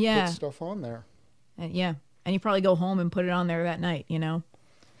 So I Yeah. put stuff on there. Yeah. And you probably go home and put it on there that night, you know?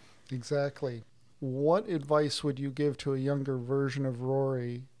 Exactly. What advice would you give to a younger version of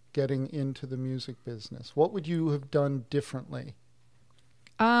Rory getting into the music business? What would you have done differently?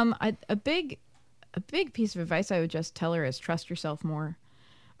 A big piece of advice I would just tell her is trust yourself more.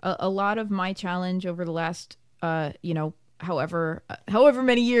 A lot of my challenge over the last, however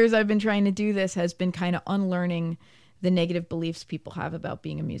many years I've been trying to do this has been kind of unlearning the negative beliefs people have about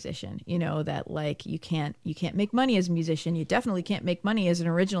being a musician, you know, that like you can't make money as a musician. You definitely can't make money as an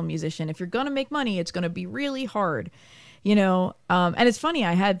original musician. If you're going to make money, it's going to be really hard, you know. And it's funny,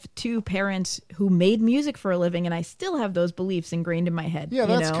 I had two parents who made music for a living, and I still have those beliefs ingrained in my head. Yeah,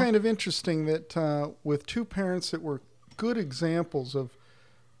 that's you know? kind of interesting that with two parents that were good examples of,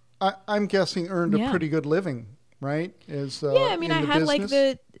 I'm guessing, earned a pretty good living, right? Yeah, I mean, I had like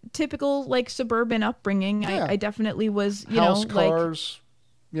the typical like suburban upbringing. Yeah. I definitely was, you house, know, cars,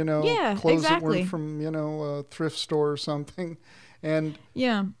 like, you know, yeah, clothes exactly. that weren't from, you know, a thrift store or something. And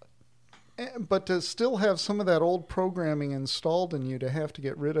yeah. but to still have some of that old programming installed in you to have to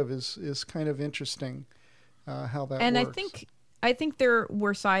get rid of is kind of interesting, how that and works. I think there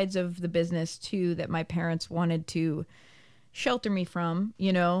were sides of the business too that my parents wanted to shelter me from,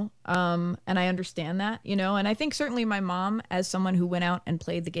 you know, and I understand that, you know, and I think certainly my mom, as someone who went out and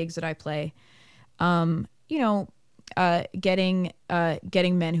played the gigs that I play, you know, getting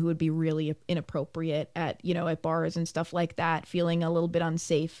men who would be really inappropriate at, you know, at bars and stuff like that, feeling a little bit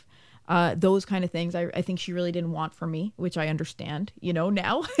unsafe, those kind of things, I think she really didn't want for me, which I understand, you know,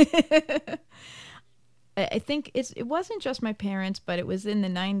 now. I think it wasn't just my parents, but it was in the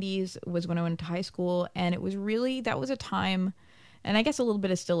 90s was when I went to high school. And it was really, that was a time, and I guess a little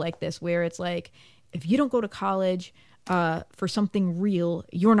bit is still like this, where it's like, if you don't go to college for something real,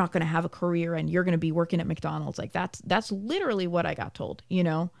 you're not going to have a career and you're going to be working at McDonald's. Like that's literally what I got told, you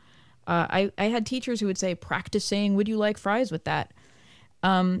know. I had teachers who would say, practice saying, would you like fries with that?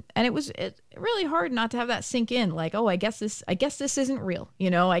 And it's really hard not to have that sink in. Like, oh, I guess this isn't real.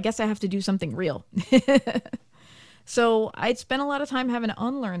 You know, I guess I have to do something real. So I'd spent a lot of time having to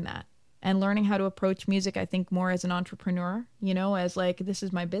unlearn that and learning how to approach music, I think, more as an entrepreneur, you know, as like, this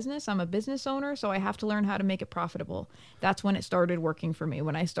is my business. I'm a business owner, so I have to learn how to make it profitable. That's when it started working for me,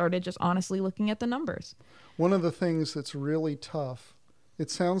 when I started just honestly looking at the numbers. One of the things that's really tough,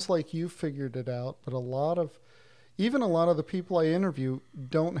 it sounds like you figured it out, but even a lot of the people I interview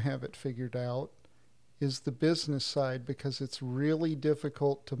don't have it figured out, is the business side, because it's really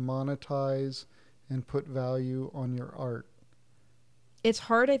difficult to monetize and put value on your art. It's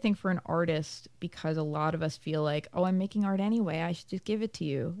hard, I think, for an artist, because a lot of us feel like, oh, I'm making art anyway, I should just give it to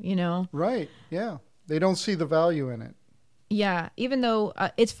you, you know? Right, yeah. They don't see the value in it. Yeah, even though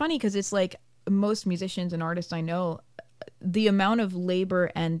it's funny because it's like most musicians and artists I know, the amount of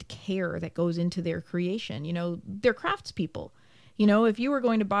labor and care that goes into their creation, you know, they're craftspeople. You know, if you were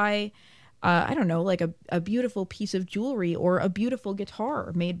going to buy, I don't know, like a beautiful piece of jewelry or a beautiful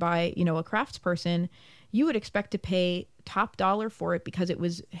guitar made by, you know, a craftsperson, you would expect to pay top dollar for it because it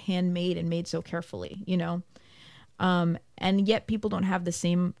was handmade and made so carefully, you know. And yet people don't have the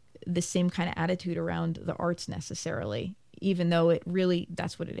same kind of attitude around the arts necessarily, even though it really,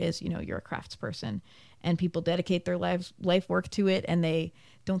 that's what it is. You know, you're a craftsperson and people dedicate their life work to it, and they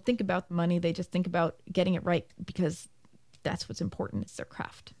don't think about the money. They just think about getting it right because that's what's important. It's their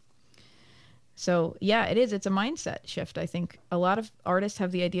craft. So yeah, it is. It's a mindset shift. I think a lot of artists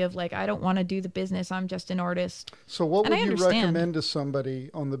have the idea of like, I don't want to do the business. I'm just an artist. So what would you recommend to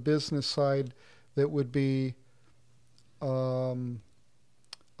somebody on the business side that would be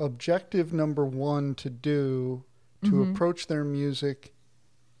objective number one to do to approach their music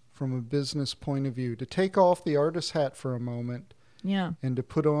from a business point of view, to take off the artist hat for a moment, yeah, and to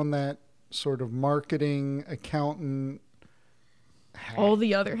put on that sort of marketing, accountant hat. All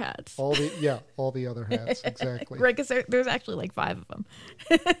the other hats. All the other hats, exactly. Right, because there's actually like 5 of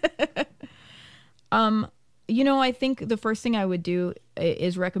them. You know, I think the first thing I would do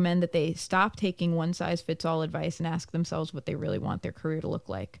is recommend that they stop taking one-size-fits-all advice and ask themselves what they really want their career to look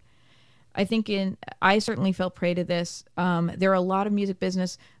like. I think I certainly fell prey to this. There are a lot of music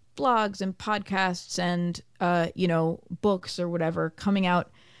business blogs and podcasts and, you know, books or whatever coming out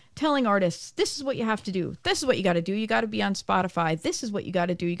telling artists, this is what you have to do. This is what you got to do. You got to be on Spotify. This is what you got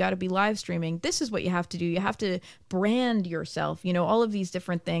to do. You got to be live streaming. This is what you have to do. You have to brand yourself, you know, all of these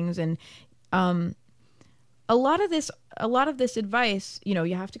different things. And a lot of this advice, you know,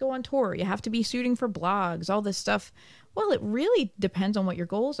 you have to go on tour. You have to be shooting for blogs, all this stuff. Well, it really depends on what your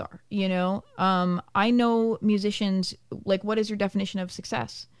goals are. You know, I know musicians, like, what is your definition of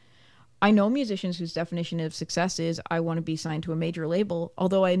success? I know musicians whose definition of success is, I want to be signed to a major label,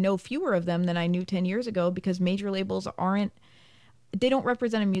 although I know fewer of them than I knew 10 years ago, because major labels they don't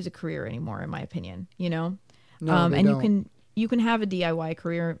represent a music career anymore, in my opinion, you know? No, they and don't. you can have a DIY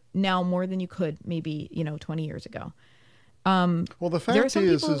career now more than you could maybe, you know, 20 years ago. Well, the fact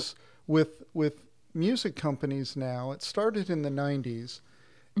is with music companies now, it started in the 90s.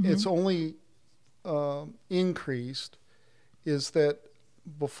 It's only increased, is that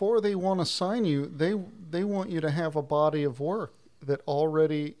before they want to sign you, they want you to have a body of work that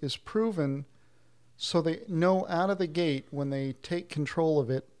already is proven, so they know out of the gate when they take control of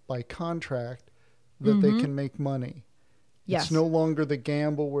it by contract that they can make money. Yes. It's no longer the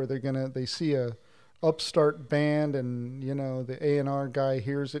gamble where they see a upstart band and, you know, the A&R guy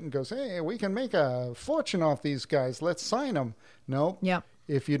hears it and goes, hey, we can make a fortune off these guys. Let's sign them. No. Yep.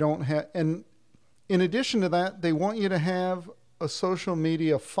 If you don't have, and in addition to that, they want you to have a social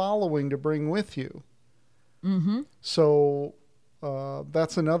media following to bring with you. Mm-hmm. So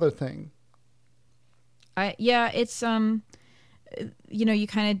that's another thing. It's you know, you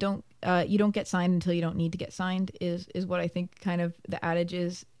kind of don't you don't get signed until you don't need to get signed is what I think kind of the adage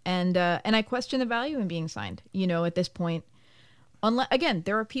is. And I question the value in being signed, you know, at this point. Unless, again,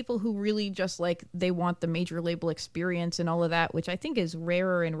 there are people who really just like, they want the major label experience and all of that, which I think is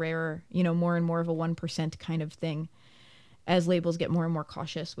rarer and rarer, you know, more and more of a 1% kind of thing as labels get more and more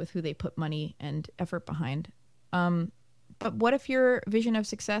cautious with who they put money and effort behind. But what if your vision of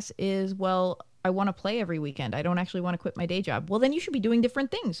success is, well, I want to play every weekend. I don't actually want to quit my day job. Well, then you should be doing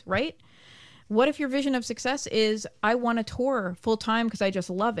different things, right? What if your vision of success is, I want to tour full time because I just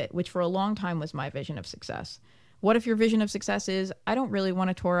love it, which for a long time was my vision of success. What if your vision of success is, I don't really want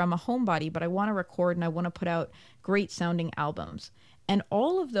to tour, I'm a homebody, but I want to record and I want to put out great sounding albums. And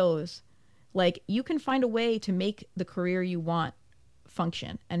all of those, like, you can find a way to make the career you want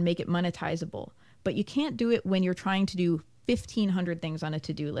function and make it monetizable, but you can't do it when you're trying to do 1,500 things on a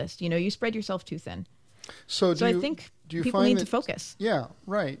to-do list. You know, you spread yourself too thin. So I think people need to focus. Yeah,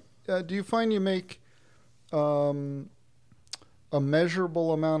 right. Do you find you make a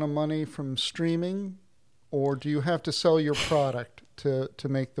measurable amount of money from streaming, or do you have to sell your product to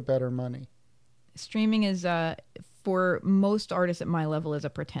make the better money? Streaming is for most artists at my level is a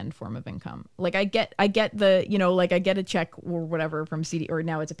pretend form of income. Like I get the, you know, like I get a check or whatever from CD, or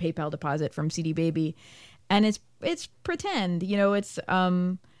now it's a PayPal deposit from CD Baby, and it's pretend, you know, it's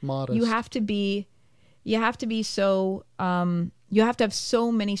modest. You have to be so you have to have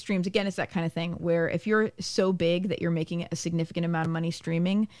so many streams. Again, it's that kind of thing where if you're so big that you're making a significant amount of money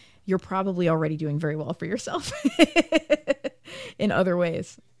streaming, you're probably already doing very well for yourself in other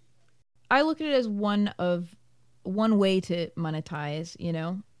ways. I look at it as one way to monetize, you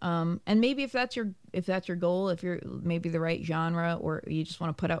know, and maybe if that's your goal, if you're maybe the right genre, or you just want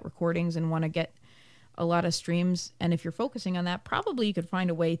to put out recordings and want to get a lot of streams, and if you're focusing on that, probably you could find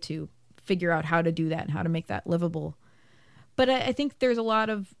a way to figure out how to do that and how to make that livable. But I think there's a lot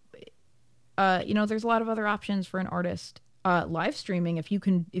of, there's a lot of other options for an artist. Live streaming, if you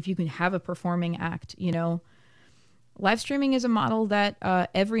can have a performing act, you know, live streaming is a model that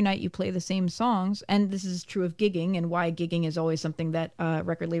every night you play the same songs, and this is true of gigging, and why gigging is always something that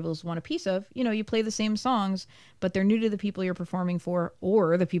record labels want a piece of. You know, you play the same songs, but they're new to the people you're performing for,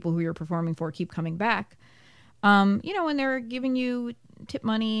 or the people who you're performing for keep coming back. You know, and they're giving you tip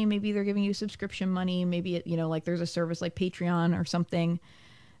money, maybe they're giving you subscription money, maybe it, you know, like there's a service like Patreon or something.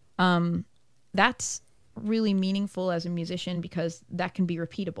 That's really meaningful as a musician because that can be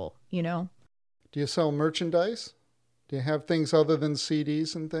repeatable, you know. Do you sell merchandise? Do you have things other than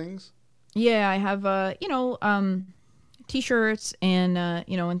CDs and things? Yeah, I have t-shirts and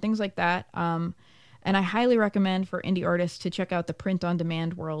and things like that. And I highly recommend for indie artists to check out the print on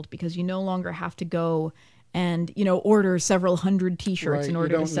demand world, because you no longer have to go and, you know, order several hundred t-shirts in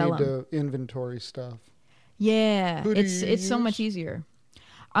order to sell them. You don't need to inventory stuff. Yeah, it's so much easier.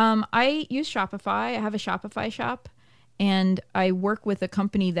 I use Shopify. I have a Shopify shop, and I work with a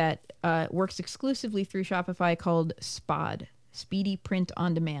company that works exclusively through Shopify called SPOD, Speedy Print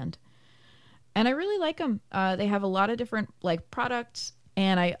on Demand. And I really like them. They have a lot of different like products,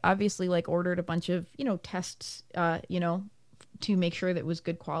 and I obviously like ordered a bunch of, you know, tests, to make sure that it was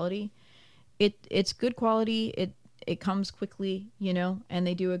good quality. It's good quality. It comes quickly, you know, and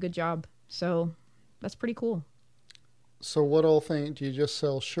they do a good job. So that's pretty cool. So what all thing do you just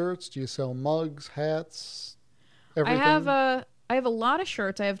sell? Shirts? Do you sell mugs, hats, everything? I have a lot of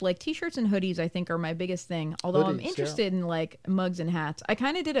shirts. I have like t-shirts and hoodies, I think, are my biggest thing. Although I'm interested in like mugs and hats. I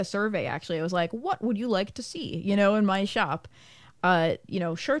kind of did a survey, actually. I was like, what would you like to see, you know, in my shop?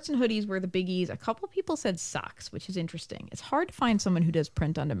 Shirts and hoodies were the biggies. A couple of people said socks, which is interesting. It's hard to find someone who does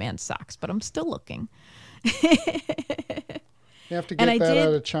print on demand socks, but I'm still looking. You have to get that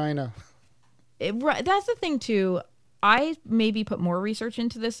out of China. That's the thing too. I maybe put more research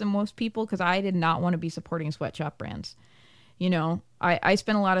into this than most people, because I did not want to be supporting sweatshop brands. You know, I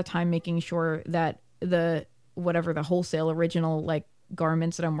spent a lot of time making sure that the wholesale original like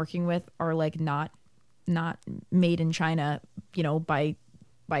garments that I'm working with are like not made in China, you know, by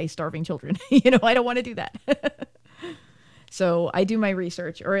starving children. You know, I don't want to do that. So I do my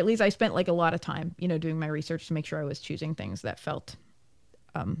research, or at least I spent like a lot of time, doing my research to make sure I was choosing things that felt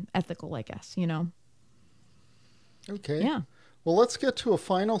ethical, I guess, Okay. Yeah. Well, let's get to a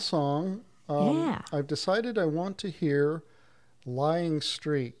final song. Yeah. I've decided I want to hear Lying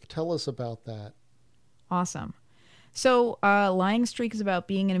Streak. Tell us about that. Awesome. So Lying Streak is about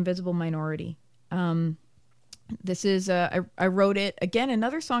being an invisible minority. This is, I wrote it, again,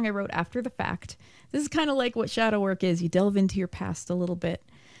 another song I wrote after the fact. This is kind of like what shadow work is. You delve into your past a little bit.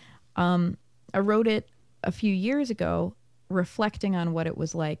 I wrote it a few years ago, reflecting on what it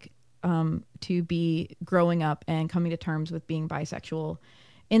was like to be growing up and coming to terms with being bisexual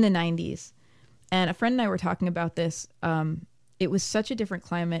in the 90s. And a friend and I were talking about this. It was such a different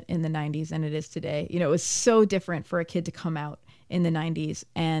climate in the 90s than it is today. It was so different for a kid to come out in the 90s,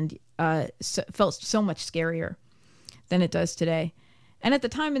 and felt so much scarier than it does today. And at the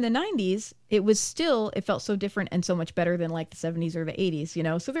time in the 90s, it felt so different and so much better than like the 70s or the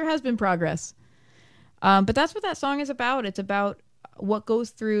 80s, so there has been progress. But that's what that song is about. It's about what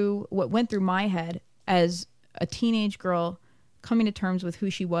went through my head as a teenage girl coming to terms with who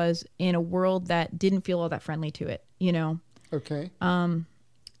she was in a world that didn't feel all that friendly to it, Okay.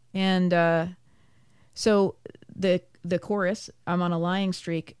 So the chorus, I'm on a lying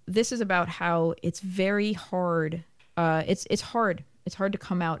streak. This is about how it's very hard. It's hard. It's hard to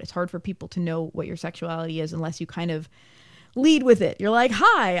come out. It's hard for people to know what your sexuality is unless you kind of lead with it. You're like,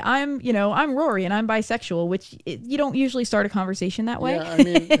 "Hi, I'm Rory and I'm bisexual," which you don't usually start a conversation that way. Yeah, I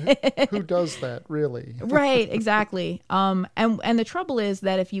mean, who does that really? Right, exactly. And the trouble is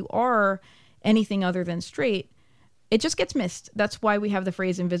that if you are anything other than straight, it just gets missed. That's why we have the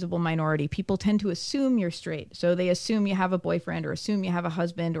phrase invisible minority. People tend to assume you're straight. So they assume you have a boyfriend, or assume you have a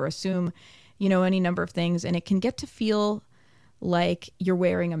husband, or assume, any number of things. And it can get to feel like you're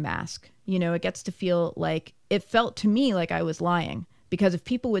wearing a mask. It gets to feel like, it felt to me like I was lying, because if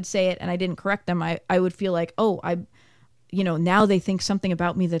people would say it and I didn't correct them, I would feel like, now they think something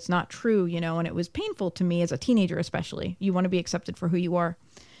about me that's not true, and it was painful to me as a teenager, especially. You want to be accepted for who you are.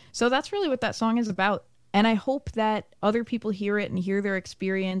 So that's really what that song is about. And I hope that other people hear it and hear their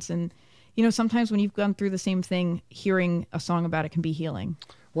experience. And, sometimes when you've gone through the same thing, hearing a song about it can be healing.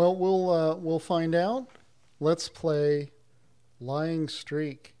 Well, we'll find out. Let's play Lying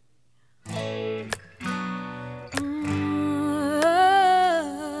Streak. I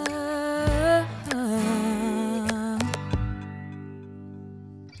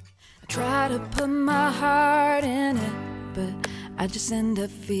try to put my heart in it, but I just end up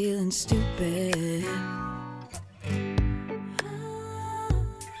feeling stupid.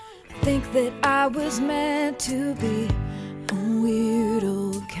 I think that I was meant to be a weird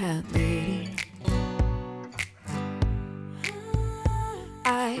old cat lady.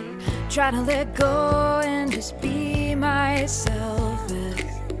 I try to let go and just be myself.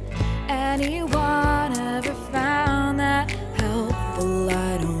 Has anyone ever found that helpful?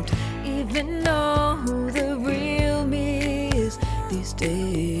 I don't even know who the real me is these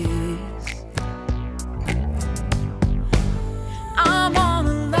days. I'm on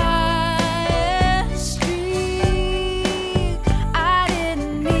a lying streak. I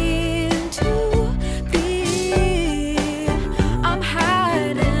didn't mean to be. I'm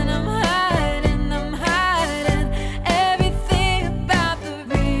hiding everything about the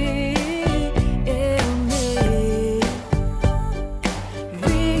real me.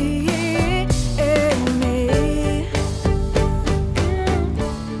 Real me.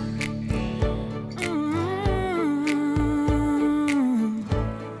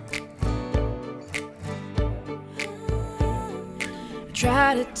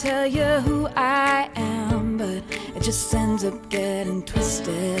 Try to tell you who I am, but it just ends up getting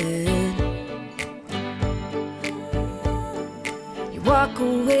twisted. You walk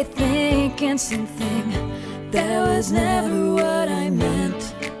away thinking something that was never what I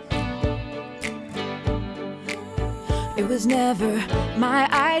meant. It was never my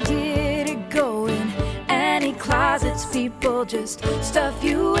idea to go in any closets. People just stuff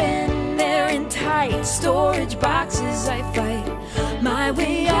you in there in tight storage boxes. I fight my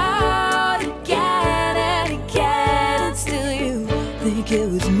way out again and again, and still you think it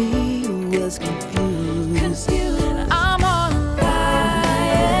was me who was confused. I'm on a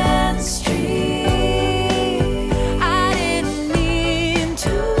lying streak. I didn't mean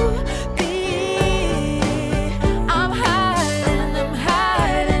to be. I'm hiding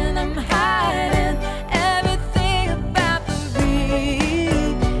everything about the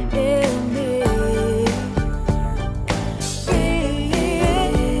real me.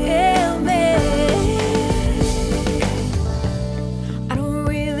 Real me. I don't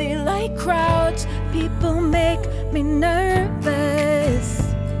really like crowds. People make make me nervous.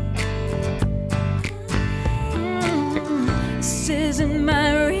 This isn't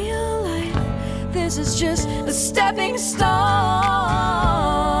my real life. This is just a stepping stone.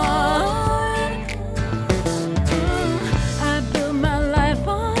 I build my life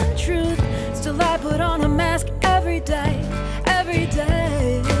on truth. Still I put on a mask every day, every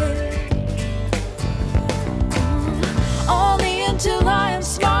day. Only until I am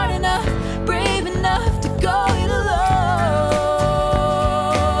smart enough, brave enough to go it alone.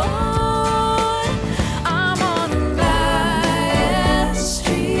 I'm on a lying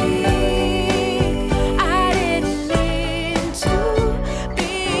streak. I didn't mean to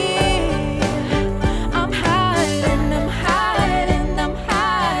be. I'm hiding, I'm hiding, I'm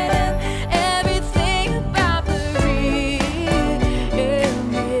hiding everything about the real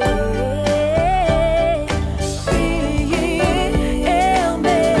me.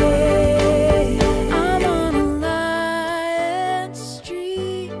 I'm on a lying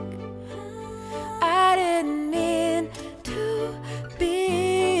streak. I didn't mean to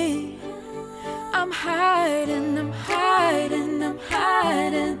be. I'm hiding, I'm hiding, I'm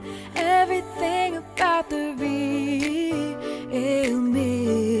hiding everything about the real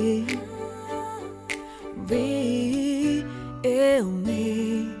me. Real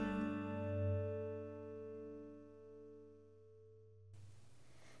me.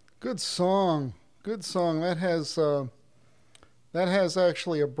 Good song. Good song. That has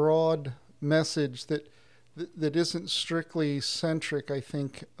actually a broad message that isn't strictly centric, I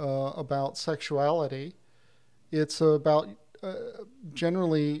think, about sexuality. It's about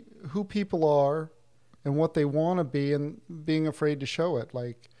generally who people are and what they want to be and being afraid to show it.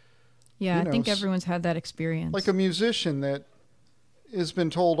 Like, Yeah, you I know, think everyone's had that experience. like a musician that has been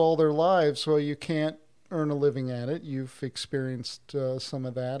told all their lives, well, you can't earn a living at it. You've experienced some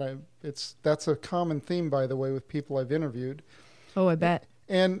of that. That's a common theme, by the way, with people I've interviewed. Oh, I bet.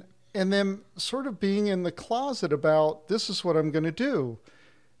 And them sort of being in the closet about, this is what I'm going to do.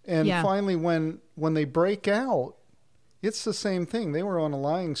 And Yeah. finally, when they break out, it's the same thing. They were on a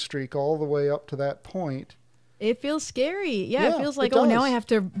lying streak all the way up to that point. It feels scary. Yeah, Yeah, it feels it like, oh, now does. I have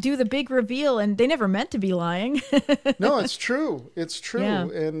to do the big reveal, and they never meant to be lying. No, it's true. It's true. Yeah.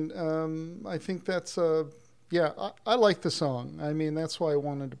 And I think that's, I like the song. I mean, that's why I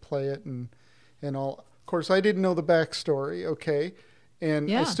wanted to play it and all. Of course, I didn't know the backstory, okay? And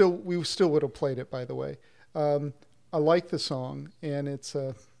Yeah. we still would have played it, by the way. I like the song, and it's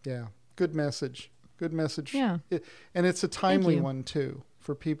good message. Good message. Yeah. And it's a timely you. one, too,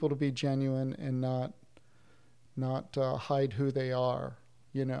 for people to be genuine and not hide who they are,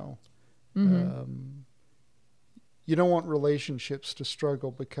 you know. You don't want relationships to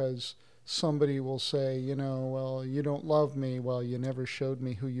struggle because somebody will say, you know, well, you don't love me. Well, you never showed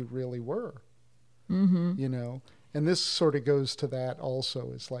me who you really were, you know. And this sort of goes to that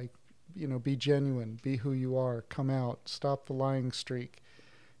also. It's like, you know, be genuine, be who you are, come out, stop the lying streak,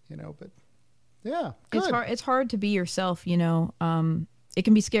 you know. But yeah, good. It's hard to be yourself, you know. It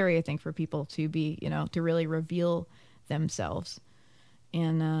can be scary, I think, for people to be, you know, to really reveal themselves.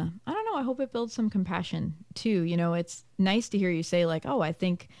 And I don't know, I hope it builds some compassion too. You know, it's nice to hear you say like, oh, I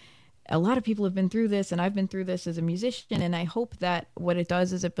think a lot of people have been through this and I've been through this as a musician. And I hope that what it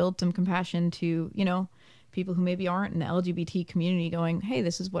does is it builds some compassion to, you know, people who maybe aren't in the LGBT community going, hey,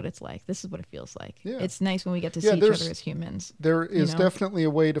 this is what it's like. This is what it feels like. Yeah. It's nice when we get to see each other as humans. There is you know? definitely a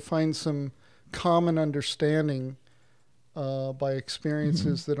way to find some common understanding by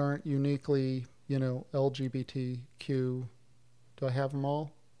experiences that aren't uniquely, you know, LGBTQ. Do I have them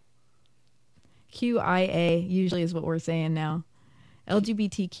all? QIA usually is what we're saying now.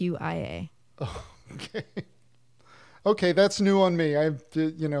 LGBTQIA. Oh, okay. Okay, that's new on me.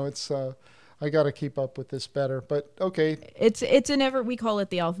 It's I got to keep up with this better. But okay, It's an effort. We call it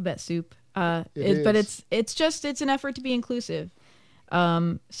the alphabet soup. But it's an effort to be inclusive.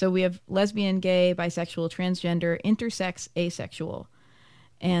 So we have lesbian, gay, bisexual, transgender, intersex, asexual,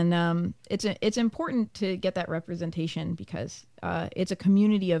 and it's important to get that representation because it's a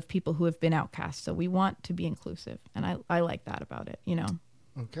community of people who have been outcast. So we want to be inclusive, and I like that about it. You know.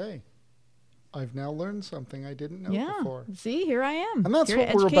 okay. I've now learned something I didn't know Yeah. before. See, here I am. And that's Here to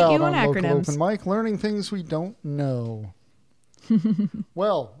what we're educate about you on Local acronyms. Open Mic, learning things we don't know.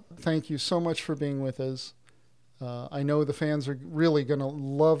 Well, thank you so much for being with us. I know the fans are really going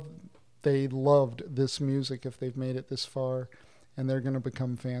to they loved this music if they've made it this far, and they're going to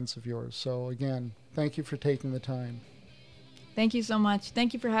become fans of yours. So again, thank you for taking the time. Thank you so much.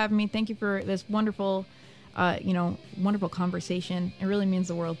 Thank you for having me. Thank you for this wonderful, wonderful conversation. It really means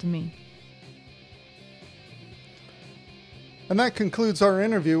the world to me. And that concludes our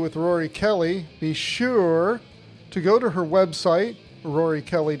interview with Rory Kelly. Be sure to go to her website,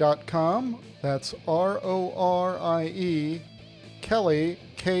 RoryKelly.com. That's RORIE Kelly,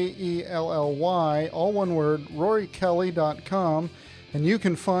 KELLY, all one word, RoryKelly.com, and you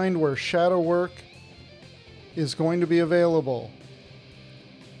can find where shadow work is going to be available.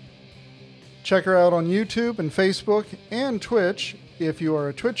 Check her out on YouTube and Facebook and Twitch. If you are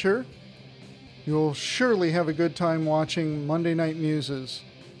a Twitcher, you'll surely have a good time watching Monday Night Muses.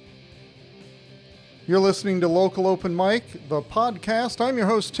 You're listening to Local Open Mic, the podcast. I'm your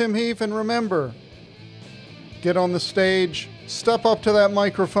host, Tim Heath, and remember, get on the stage, step up to that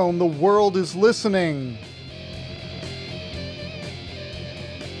microphone. The world is listening.